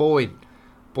belted Boyd.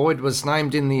 Boyd was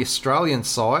named in the Australian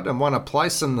side and won a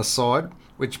place in the side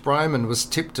which Broman was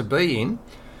tipped to be in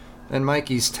and make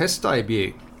his test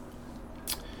debut.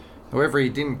 However, he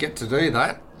didn't get to do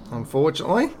that,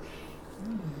 unfortunately.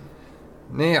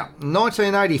 Now,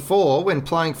 1984, when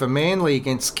playing for Manly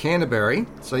against Canterbury,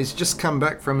 so he's just come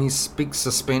back from his big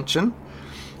suspension,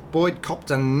 Boyd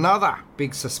copped another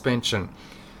big suspension,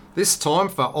 this time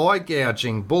for eye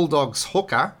gouging Bulldogs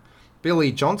hooker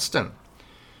Billy Johnston.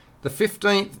 The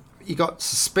 15th, he got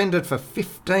suspended for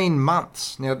 15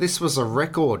 months. Now, this was a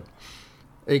record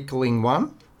equaling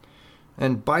one,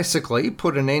 and basically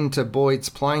put an end to Boyd's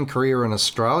playing career in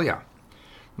Australia.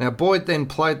 Now, Boyd then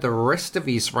played the rest of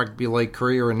his rugby league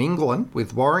career in England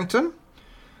with Warrington.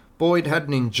 Boyd had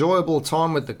an enjoyable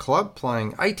time with the club,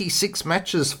 playing 86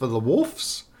 matches for the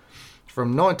Wolves,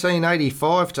 from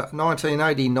 1985 to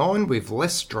 1989 with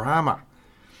less drama.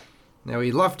 Now,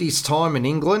 he loved his time in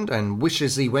England and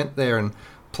wishes he went there and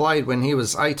played when he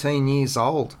was 18 years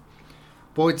old.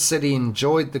 Boyd said he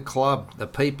enjoyed the club, the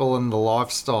people and the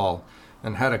lifestyle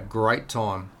and had a great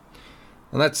time.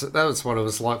 And that was what it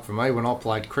was like for me when I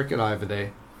played cricket over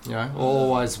there. You know,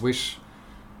 always wish,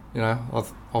 you know,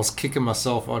 I was kicking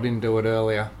myself I didn't do it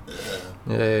earlier.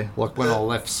 Yeah, like when I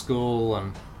left school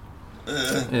and...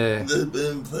 yeah. There's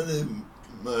been plenty of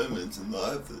moments in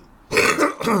life that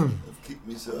I've kicked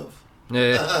myself.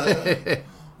 Yeah.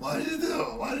 Why did you do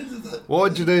it? Why did you do that?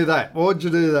 Why'd you do that? Why'd you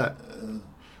do that?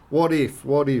 What if?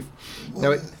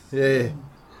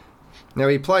 Now,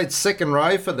 he played second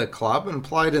row for the club and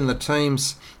played in the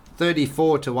team's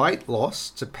 34-8 loss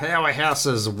to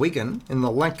powerhouses Wigan in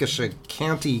the Lancashire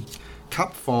County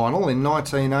Cup final in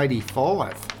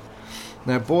 1985.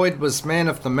 Now, Boyd was man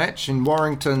of the match in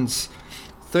Warrington's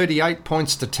 38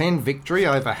 points to 10 victory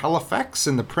over Halifax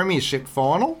in the Premiership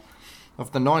final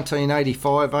of the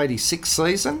 1985-86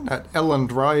 season at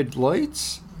Elland Road,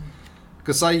 Leeds.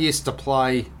 Because they used to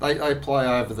play, they play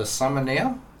over the summer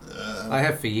now. They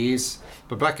have for years.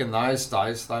 But back in those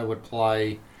days, they would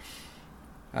play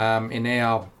in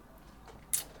our,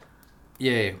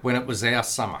 when it was our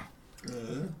summer.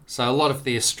 So a lot of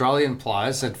the Australian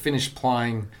players had finished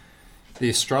playing the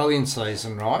Australian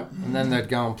season, right? And then they'd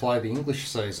go and play the English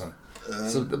season.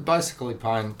 So they're basically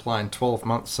playing 12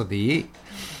 months of the year.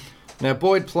 Now,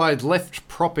 Boyd played left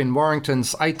prop in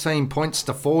Warrington's 18 points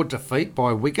to 4 defeat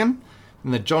by Wigan in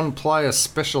the John Player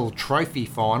Special Trophy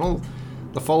final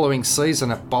the following season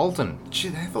at Bolton. Gee,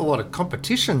 they have a lot of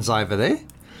competitions over there.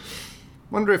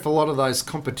 Wonder if a lot of those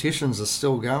competitions are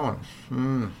still going.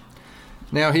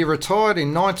 Now, he retired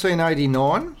in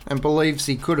 1989 and believes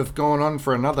he could have gone on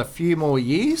for another few more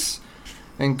years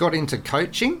and got into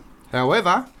coaching.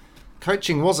 However,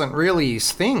 coaching wasn't really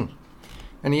his thing,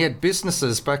 and he had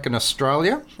businesses back in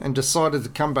Australia and decided to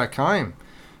come back home.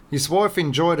 His wife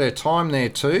enjoyed her time there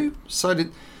too, so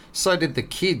did the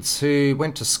kids who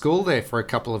went to school there for a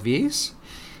couple of years.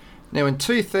 Now, in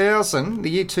the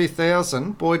year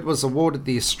 2000, Boyd was awarded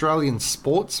the Australian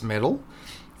Sports Medal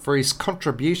for his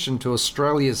contribution to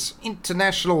Australia's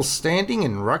international standing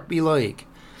in rugby league.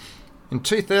 In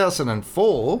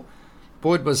 2004,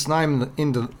 Boyd was named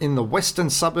in the Western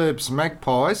Suburbs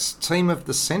Magpies Team of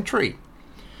the Century.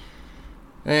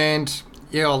 And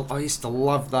yeah, I used to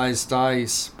love those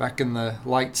days back in the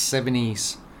late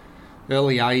 70s,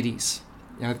 early 80s.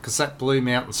 You know, because that Blue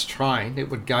Mountains train,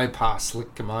 it would go past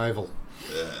Lidcombe Oval.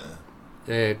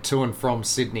 Yeah, to and from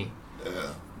Sydney.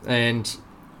 And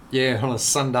on a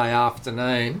Sunday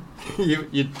afternoon,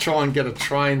 you'd try and get a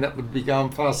train that would be going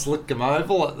past Lidcombe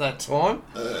Oval at that time,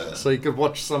 so you could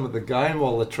watch some of the game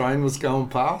while the train was going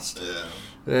past.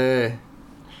 But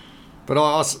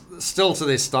I still to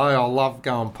this day, I love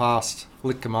going past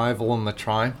Lidcombe Oval on the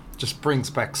train. Just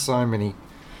brings back so many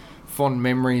fond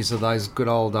memories of those good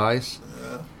old days.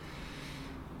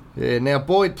 Now,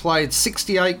 Boyd played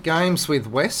 68 games with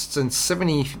Wests and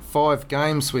 75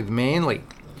 games with Manly.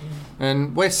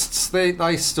 And Wests,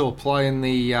 they still play in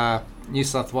the New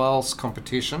South Wales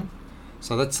competition.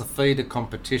 So that's the feeder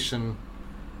competition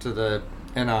to the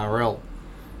NRL.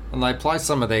 And they play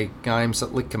some of their games at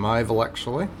Lidcombe Oval,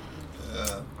 actually.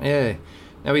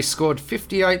 Now, he scored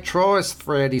 58 tries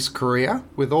throughout his career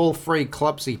with all three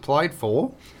clubs he played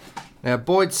for. Now,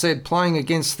 Boyd said playing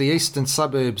against the Eastern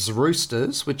Suburbs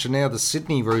Roosters, which are now the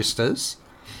Sydney Roosters,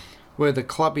 were the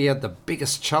club he had the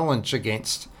biggest challenge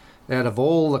against out of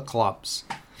all the clubs.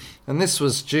 And this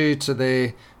was due to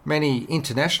their many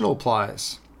international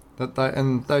players,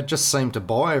 they just seemed to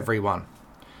buy everyone.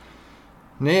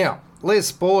 Now,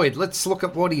 Les Boyd, let's look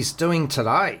at what he's doing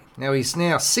today. Now, he's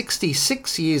now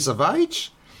 66 years of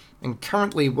age and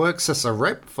currently works as a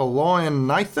rep for Lion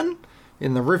Nathan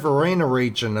in the Riverina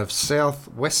region of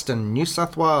southwestern New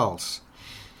South Wales.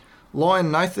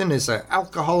 Lion Nathan is an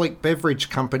alcoholic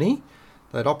beverage company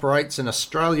that operates in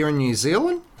Australia and New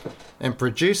Zealand and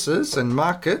produces and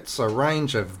markets a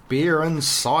range of beer and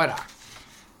cider.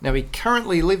 Now, he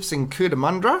currently lives in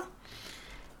Cootamundra.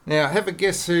 Now, have a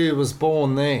guess who was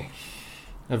born there?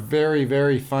 A very,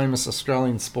 very famous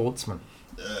Australian sportsman.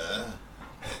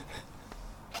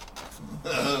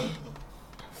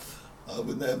 I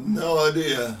would have no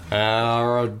idea.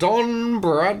 Don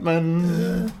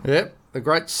Bradman. Yep, the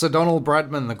great Sir Donald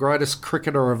Bradman, the greatest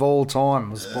cricketer of all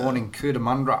time, was born in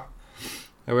Cootamundra.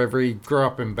 However, he grew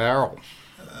up in Barrel.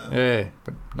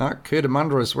 But no,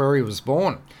 Cootamundra is where he was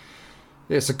born.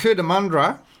 So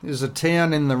Cootamundra is a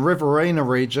town in the Riverina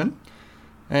region,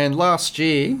 And last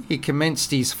year, he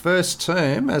commenced his first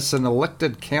term as an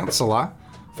elected councillor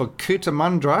for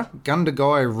Cootamundra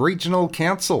Gundagai Regional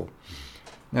Council.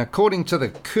 Now, according to the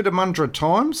Cootamundra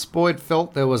Times, Boyd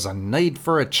felt there was a need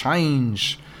for a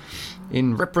change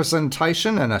in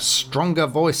representation and a stronger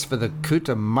voice for the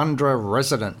Cootamundra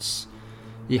residents.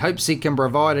 He hopes he can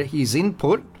provide his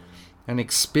input and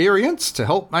experience to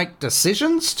help make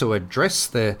decisions to address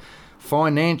the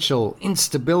financial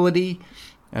instability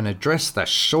and address the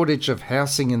shortage of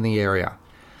housing in the area.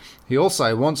 He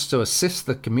also wants to assist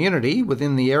the community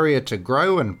within the area to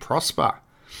grow and prosper.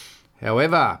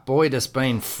 However, Boyd has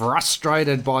been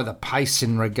frustrated by the pace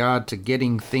in regard to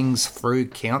getting things through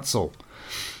council.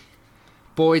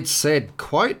 Boyd said,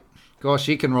 quote, gosh,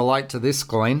 you can relate to this,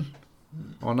 Glenn.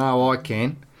 I know I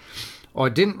can. I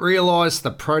didn't realise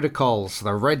the protocols,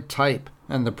 the red tape,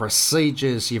 and the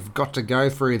procedures you've got to go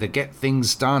through to get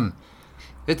things done.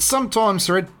 It's sometimes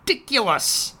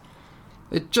ridiculous.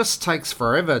 It just takes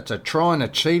forever to try and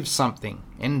achieve something.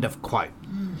 End of quote.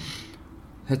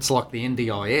 It's like the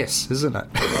NDIS, isn't it?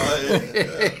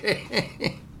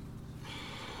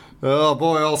 Oh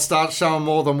boy, I'll start showing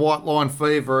more than white line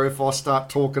fever if I start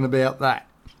talking about that.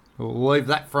 We'll leave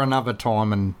that for another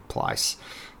time and place.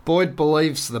 Boyd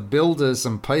believes the builders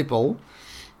and people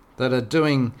that are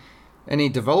doing any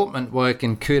development work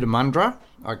in Cootamundra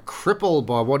are crippled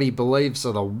by what he believes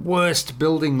are the worst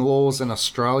building laws in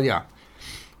Australia.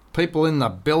 People in the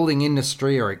building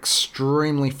industry are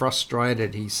extremely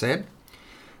frustrated, he said.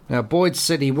 Now, Boyd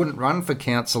said he wouldn't run for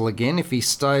council again if it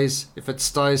stays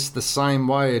the same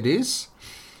way it is.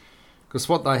 Because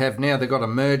what they have now, they've got a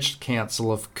merged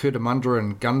council of Cootamundra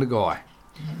and Gundagai.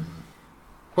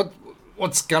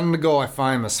 What's Gundagai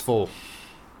famous for?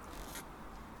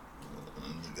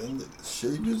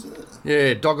 Sheep, isn't it?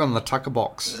 Yeah, dog on the tucker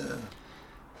box.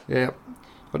 Yeah.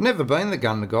 I've never been to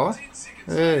Gundagai.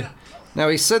 Yeah. Now,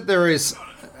 he said there is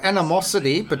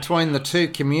animosity between the two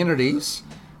communities,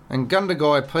 and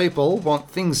Gundagai people want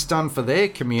things done for their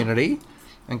community,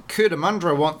 and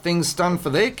Cootamundra want things done for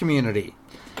their community.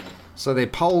 So they're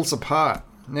poles apart.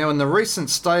 Now, in the recent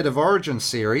State of Origin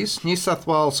series, New South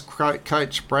Wales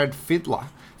coach Brad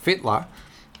Fittler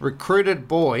recruited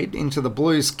Boyd into the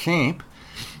Blues camp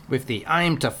with the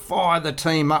aim to fire the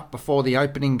team up before the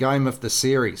opening game of the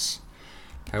series.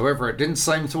 However, it didn't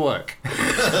seem to work.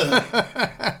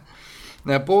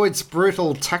 Now, Boyd's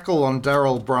brutal tackle on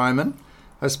Daryl Broman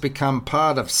has become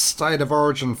part of State of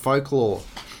Origin folklore,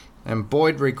 and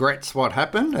Boyd regrets what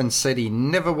happened and said he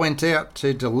never went out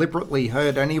to deliberately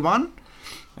hurt anyone,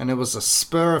 and it was a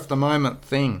spur-of-the-moment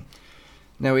thing.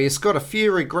 Now, he has got a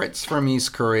few regrets from his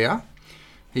career.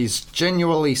 He's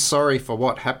genuinely sorry for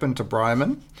what happened to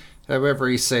Broman. However,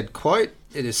 he said, quote,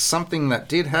 "It is something that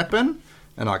did happen,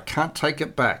 and I can't take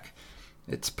it back.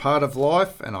 It's part of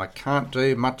life, and I can't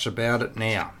do much about it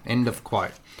now." End of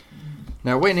quote.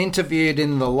 Now, when interviewed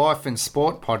in the Life in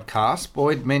Sport podcast,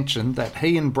 Boyd mentioned that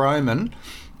he and Broman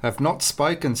have not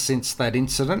spoken since that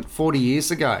incident 40 years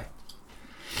ago.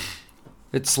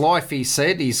 It's life, he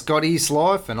said. He's got his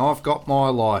life and I've got my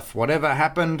life. Whatever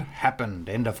happened, happened.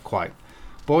 End of quote.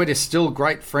 Boyd is still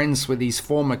great friends with his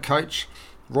former coach,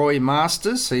 Roy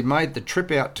Masters, who made the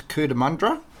trip out to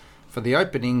Cootamundra for the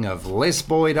opening of Les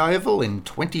Boyd Oval in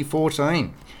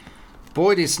 2014.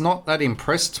 Boyd is not that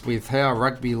impressed with how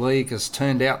rugby league has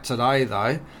turned out today,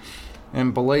 though,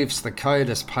 and believes the code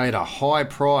has paid a high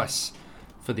price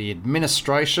for the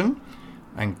administration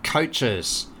and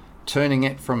coaches, turning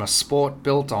it from a sport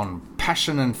built on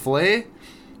passion and flair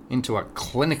into a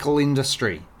clinical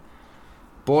industry.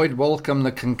 Boyd welcomed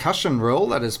the concussion rule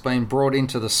that has been brought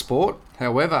into the sport,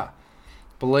 however,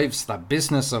 believes the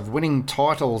business of winning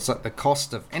titles at the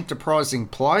cost of enterprising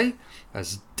play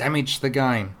has damaged the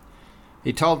game.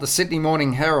 He told the Sydney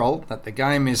Morning Herald that the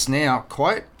game is now,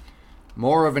 quote,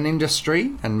 "more of an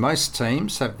industry and most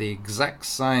teams have the exact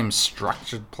same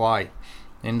structured play,"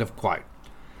 end of quote.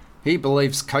 He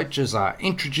believes coaches are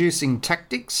introducing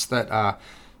tactics that are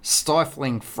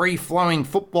stifling free-flowing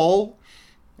football,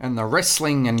 and the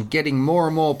wrestling and getting more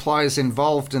and more players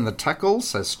involved in the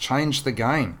tackles has changed the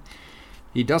game.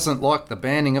 He doesn't like the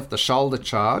banning of the shoulder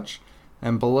charge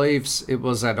and believes it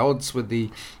was at odds with the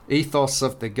ethos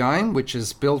of the game, which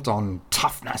is built on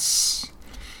toughness.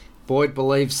 Boyd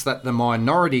believes that the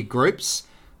minority groups,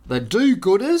 the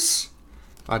do-gooders,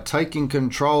 are taking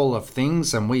control of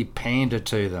things and we pander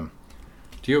to them.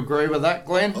 Do you agree with that,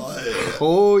 Glenn?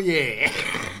 Oh, yeah.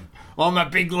 I'm a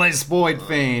big Les Boyd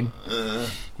fan.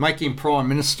 Make him Prime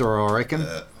Minister, I reckon.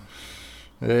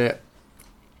 Yeah.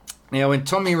 Now, when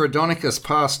Tommy Raudonikis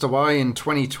passed away in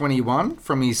 2021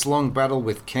 from his long battle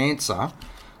with cancer,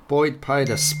 Boyd paid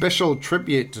a special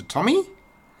tribute to Tommy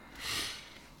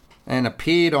and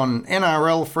appeared on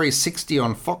NRL 360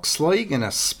 on Fox League in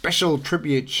a special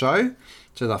tribute show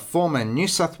to the former New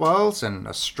South Wales and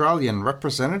Australian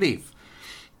representative.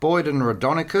 Boyd and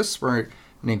Rhodonicus were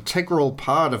an integral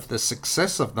part of the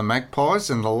success of the Magpies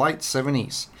in the late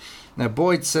 70s. Now,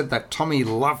 Boyd said that Tommy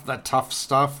loved the tough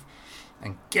stuff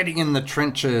and getting in the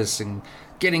trenches and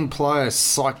getting players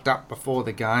psyched up before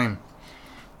the game.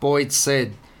 Boyd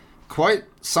said, quote,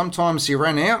 sometimes you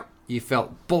ran out, you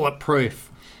felt bulletproof.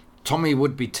 Tommy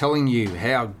would be telling you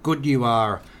how good you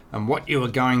are and what you were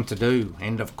going to do,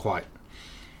 end of quote.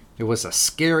 It was a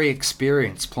scary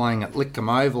experience playing at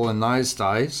Lidcombe Oval in those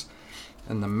days,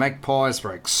 and the Magpies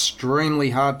were extremely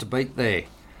hard to beat there.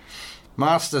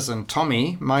 Masters and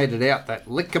Tommy made it out that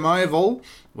Lidcombe Oval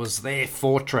was their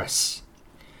fortress.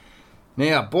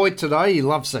 Now, Boyd today, he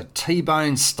loves a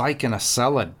T-bone steak and a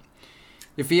salad.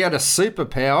 If he had a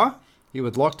superpower, he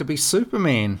would like to be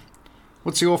Superman.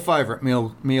 What's your favourite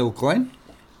meal, Glenn?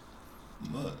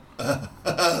 Okay,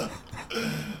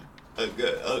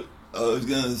 I was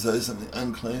going to say something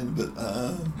unclean, but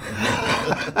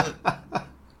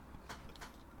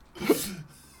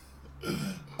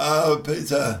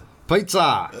pizza.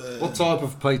 Pizza. What type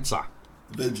of pizza?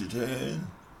 Vegetarian.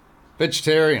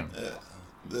 Vegetarian.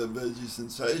 The veggie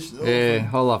sensational. Yeah,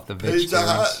 I love the Pizza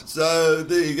Hut. vegetarians. So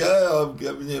there you go. I'm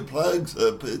giving you plugs.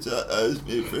 Pizza Hut owes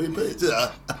me free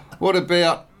pizza. What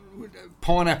about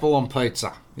pineapple on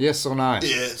pizza? Yes or no?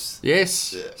 Yes.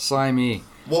 Yes? Yeah. Same here.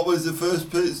 What was the first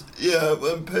pizza? Yeah,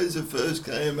 when pizza first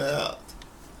came out,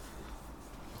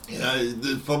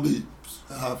 there's probably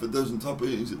half a dozen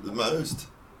toppings at the most.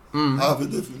 Half a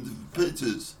different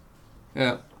pizzas.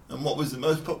 Yeah. And what was the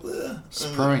most popular?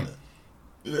 Supreme.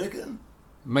 You reckon?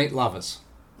 Meat lovers.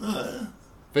 No.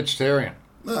 Vegetarian.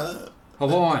 No.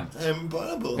 Hawaiian. Ham and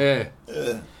pineapple. Yeah.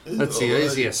 Yeah. That's the Alright,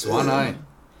 easiest one, eh?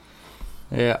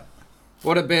 Yeah.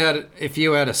 What about if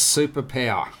you had a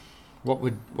superpower? What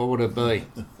would it be?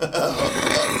 Do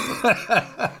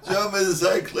you want me to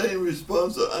say clean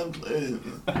response or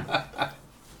unclean?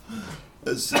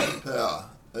 A superpower.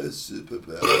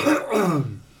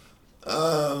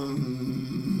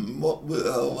 What would,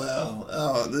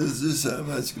 wow. There's just so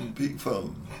much you can pick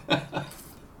from.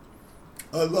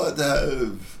 I'd like to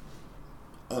have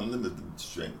unlimited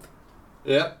strength.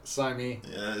 Yeah, same here.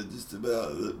 Yeah, just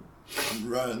about the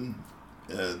run,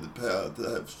 the power to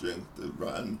have strength to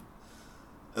run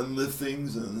and lift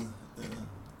things and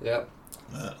Yep.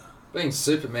 Being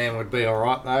Superman would be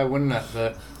alright though, wouldn't it?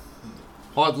 But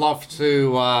I'd love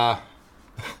to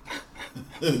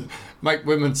make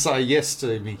women say yes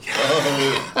to me.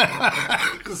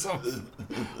 Because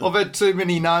I've had too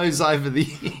many no's over the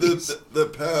years. the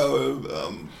power of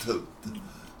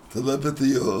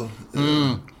telepathy or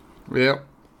Yep.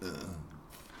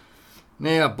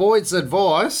 Now, Boyd's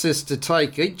advice is to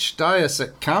take each day as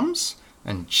it comes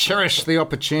and cherish the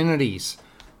opportunities.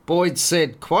 Boyd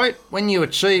said, quote, when you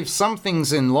achieve some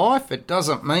things in life, it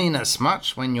doesn't mean as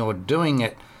much when you're doing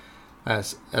it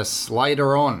as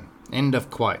later on, end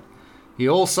of quote. He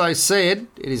also said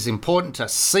it is important to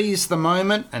seize the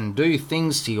moment and do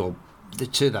things to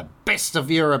the best of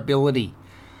your ability.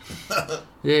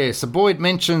 Yeah, so Boyd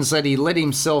mentions that he let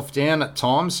himself down at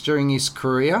times during his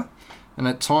career and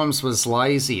at times was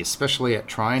lazy, especially at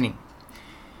training.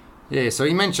 Yeah, so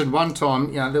he mentioned one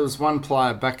time, there was one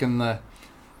player back in the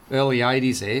early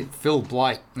 80s there, Phil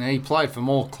Blake. Now, he played for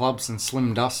more clubs than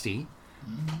Slim Dusty,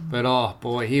 but oh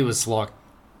boy, he was like,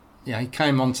 he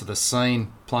came onto the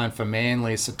scene playing for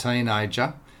Manly as a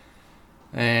teenager,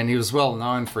 and he was well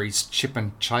known for his chip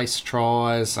and chase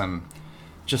tries and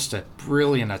just a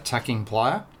brilliant attacking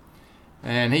player,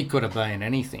 and he could have been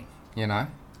anything, Yeah.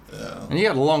 And he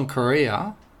had a long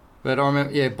career, but I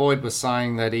remember, Boyd was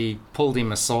saying that he pulled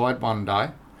him aside one day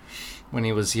when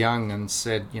he was young and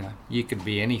said, you could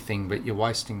be anything, but you're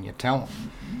wasting your talent.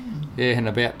 Yeah, and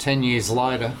about 10 years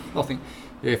later, I think,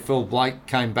 Phil Blake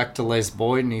came back to Les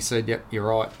Boyd and he said, yep, you're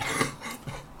right.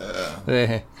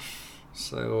 Yeah.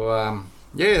 So,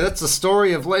 that's the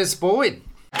story of Les Boyd.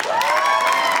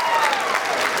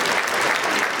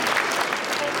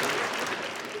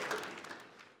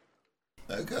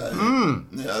 Okay.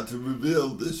 Now to reveal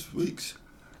this week's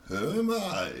Who Am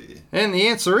I? And the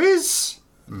answer is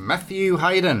Matthew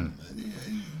Hayden.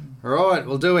 Right,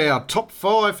 we'll do our top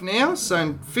 5 now. So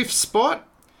in 5th spot,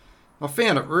 I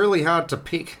found it really hard to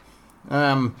pick.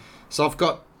 So I've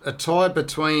got a tie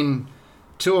between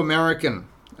 2 American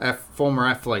former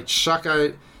athletes,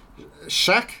 Shaq,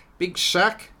 Big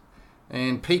Shaq,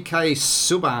 and PK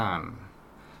Subban.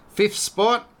 5th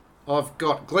spot, I've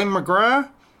got Glenn McGrath.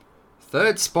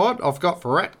 Third spot, I've got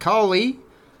Virat Kohli.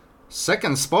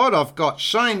 Second spot, I've got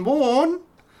Shane Warne.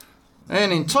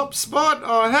 And in top spot,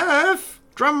 I have,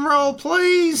 drum roll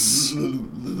please,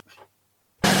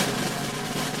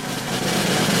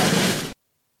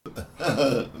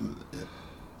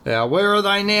 now, where are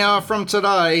they now from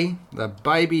today? The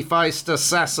baby-faced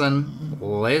assassin,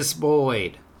 Les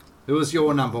Boyd. Who was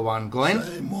your number one,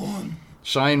 Glenn?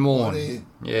 Shane Warne.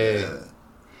 Yeah.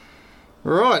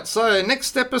 Right, so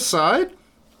next episode,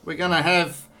 we're going to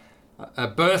have a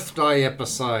birthday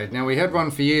episode. Now, we had one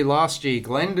for you last year,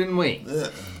 Glenn, didn't we? Yeah.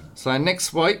 So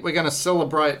next week, we're going to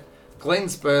celebrate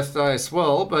Glenn's birthday as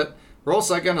well, but we're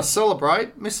also going to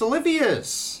celebrate Miss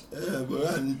Olivia's. Yeah, we're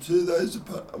only 2 days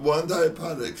apart, 1 day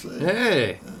apart actually.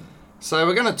 Yeah. So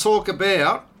we're going to talk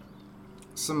about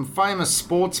some famous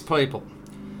sports people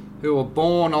who were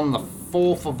born on the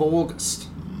 4th of August.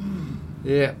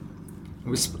 Yeah.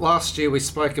 Last year we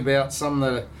spoke about some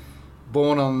that are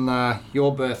born on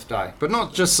your birthday, but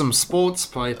not just some sports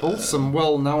people, some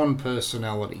well-known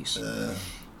personalities.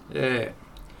 Yeah.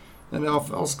 And I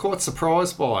was quite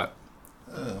surprised by it.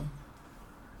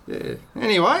 Yeah.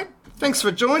 Anyway, thanks for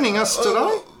joining us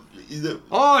today.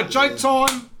 Oh, joke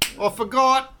time. I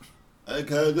forgot.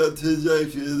 Okay, I've got 2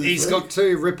 jokes here. He's got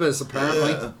 2 rippers,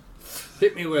 apparently. Yeah.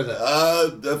 Hit me with it.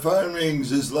 The phone rings,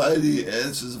 this lady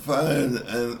answers the phone,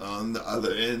 and on the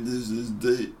other end is this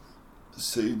deep,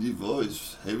 seedy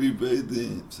voice, heavy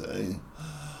breathing, saying,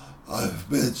 I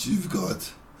bet you've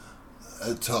got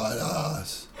a tight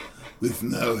ass with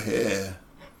no hair.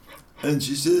 And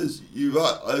she says, you're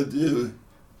right, I do.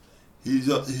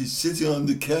 He's sitting on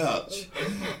the couch.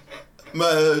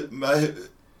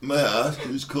 May I ask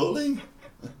who's calling?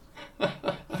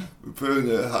 Referring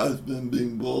to her husband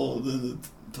being bald and a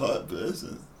tight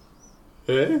person.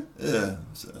 Yeah? Yeah,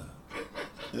 so,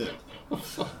 yeah.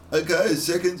 Okay,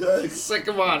 second joke.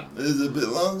 Second one. It's a bit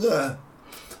longer.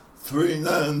 3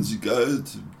 nuns go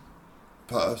to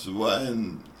pass away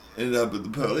and end up at the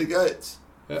pearly gates.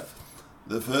 Yeah.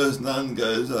 The first nun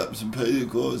goes up, St. Peter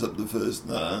calls up the first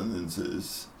nun and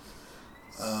says,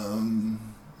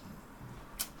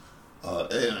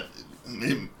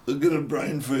 we'll get a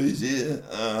brain freeze here.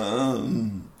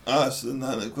 Ask the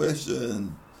nun a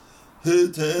question.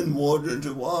 Who turned water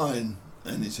into wine?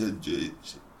 And he said,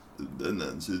 the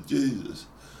nun said, Jesus.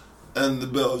 And the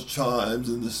bells chimes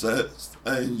and the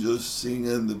angels sing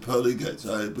and the pearly gates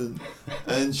open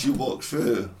and she walks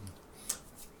through.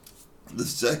 The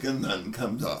second nun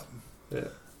comes up.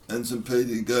 Yeah. And St.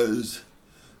 Peter goes,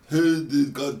 who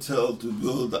did God tell to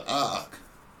build the ark?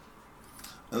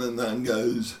 And the nun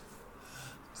goes,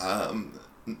 that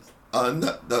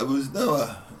was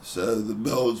Noah. So the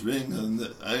bells ring and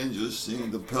the angels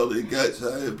sing, the pearly gates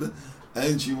open,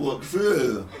 and she walks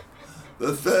through.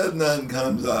 The third nun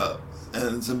comes up,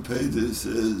 and St. Peter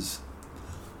says,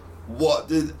 what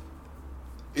did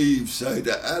Eve say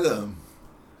to Adam?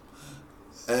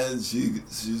 And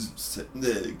she's sitting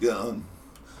there going,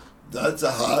 that's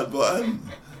a hard one.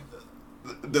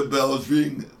 The bells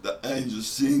ring, the angels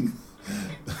sing,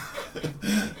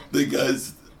 the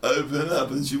gates open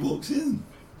up and she walks in.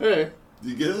 Yeah. Do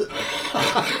you get it?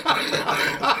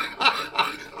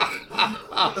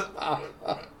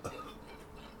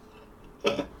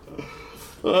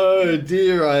 Oh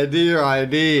dear, oh dear, oh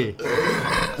dear.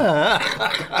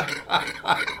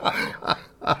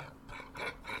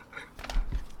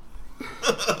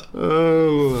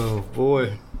 Oh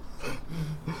boy.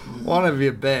 One of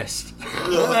your best.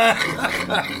 I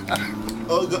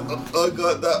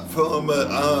got that from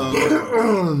an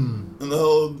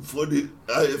old footy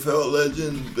AFL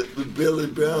legend, Billy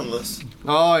Brownless.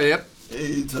 Oh, yep.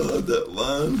 He told that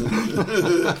one.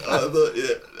 I thought,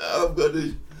 yeah,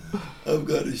 I've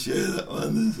got to share that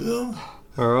one as well.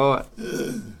 All right.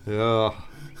 Yeah.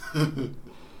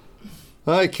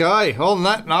 Okay, on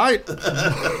that note.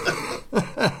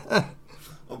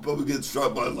 I'll probably get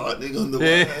struck by lightning on the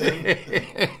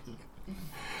way.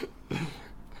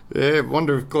 Yeah,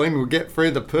 wonder if Glenn will get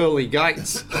through the pearly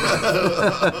gates.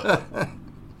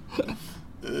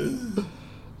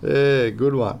 Yeah,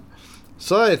 good one.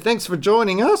 So, thanks for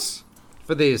joining us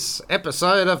for this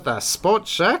episode of the Sports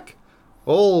Shack.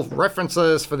 All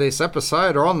references for this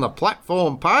episode are on the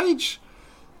platform page.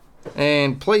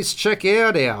 And please check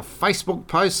out our Facebook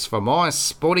posts for my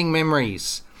sporting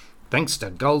memories. Thanks to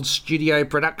Gold Studio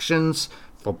Productions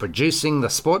for producing the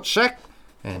Sports Shack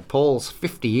and Paul's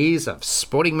 50 years of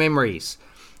sporting memories.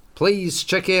 Please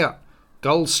check out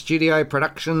Gold Studio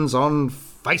Productions on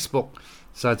Facebook.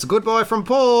 So it's a goodbye from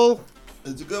Paul.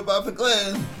 It's a goodbye for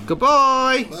Glenn.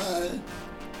 Goodbye. Bye.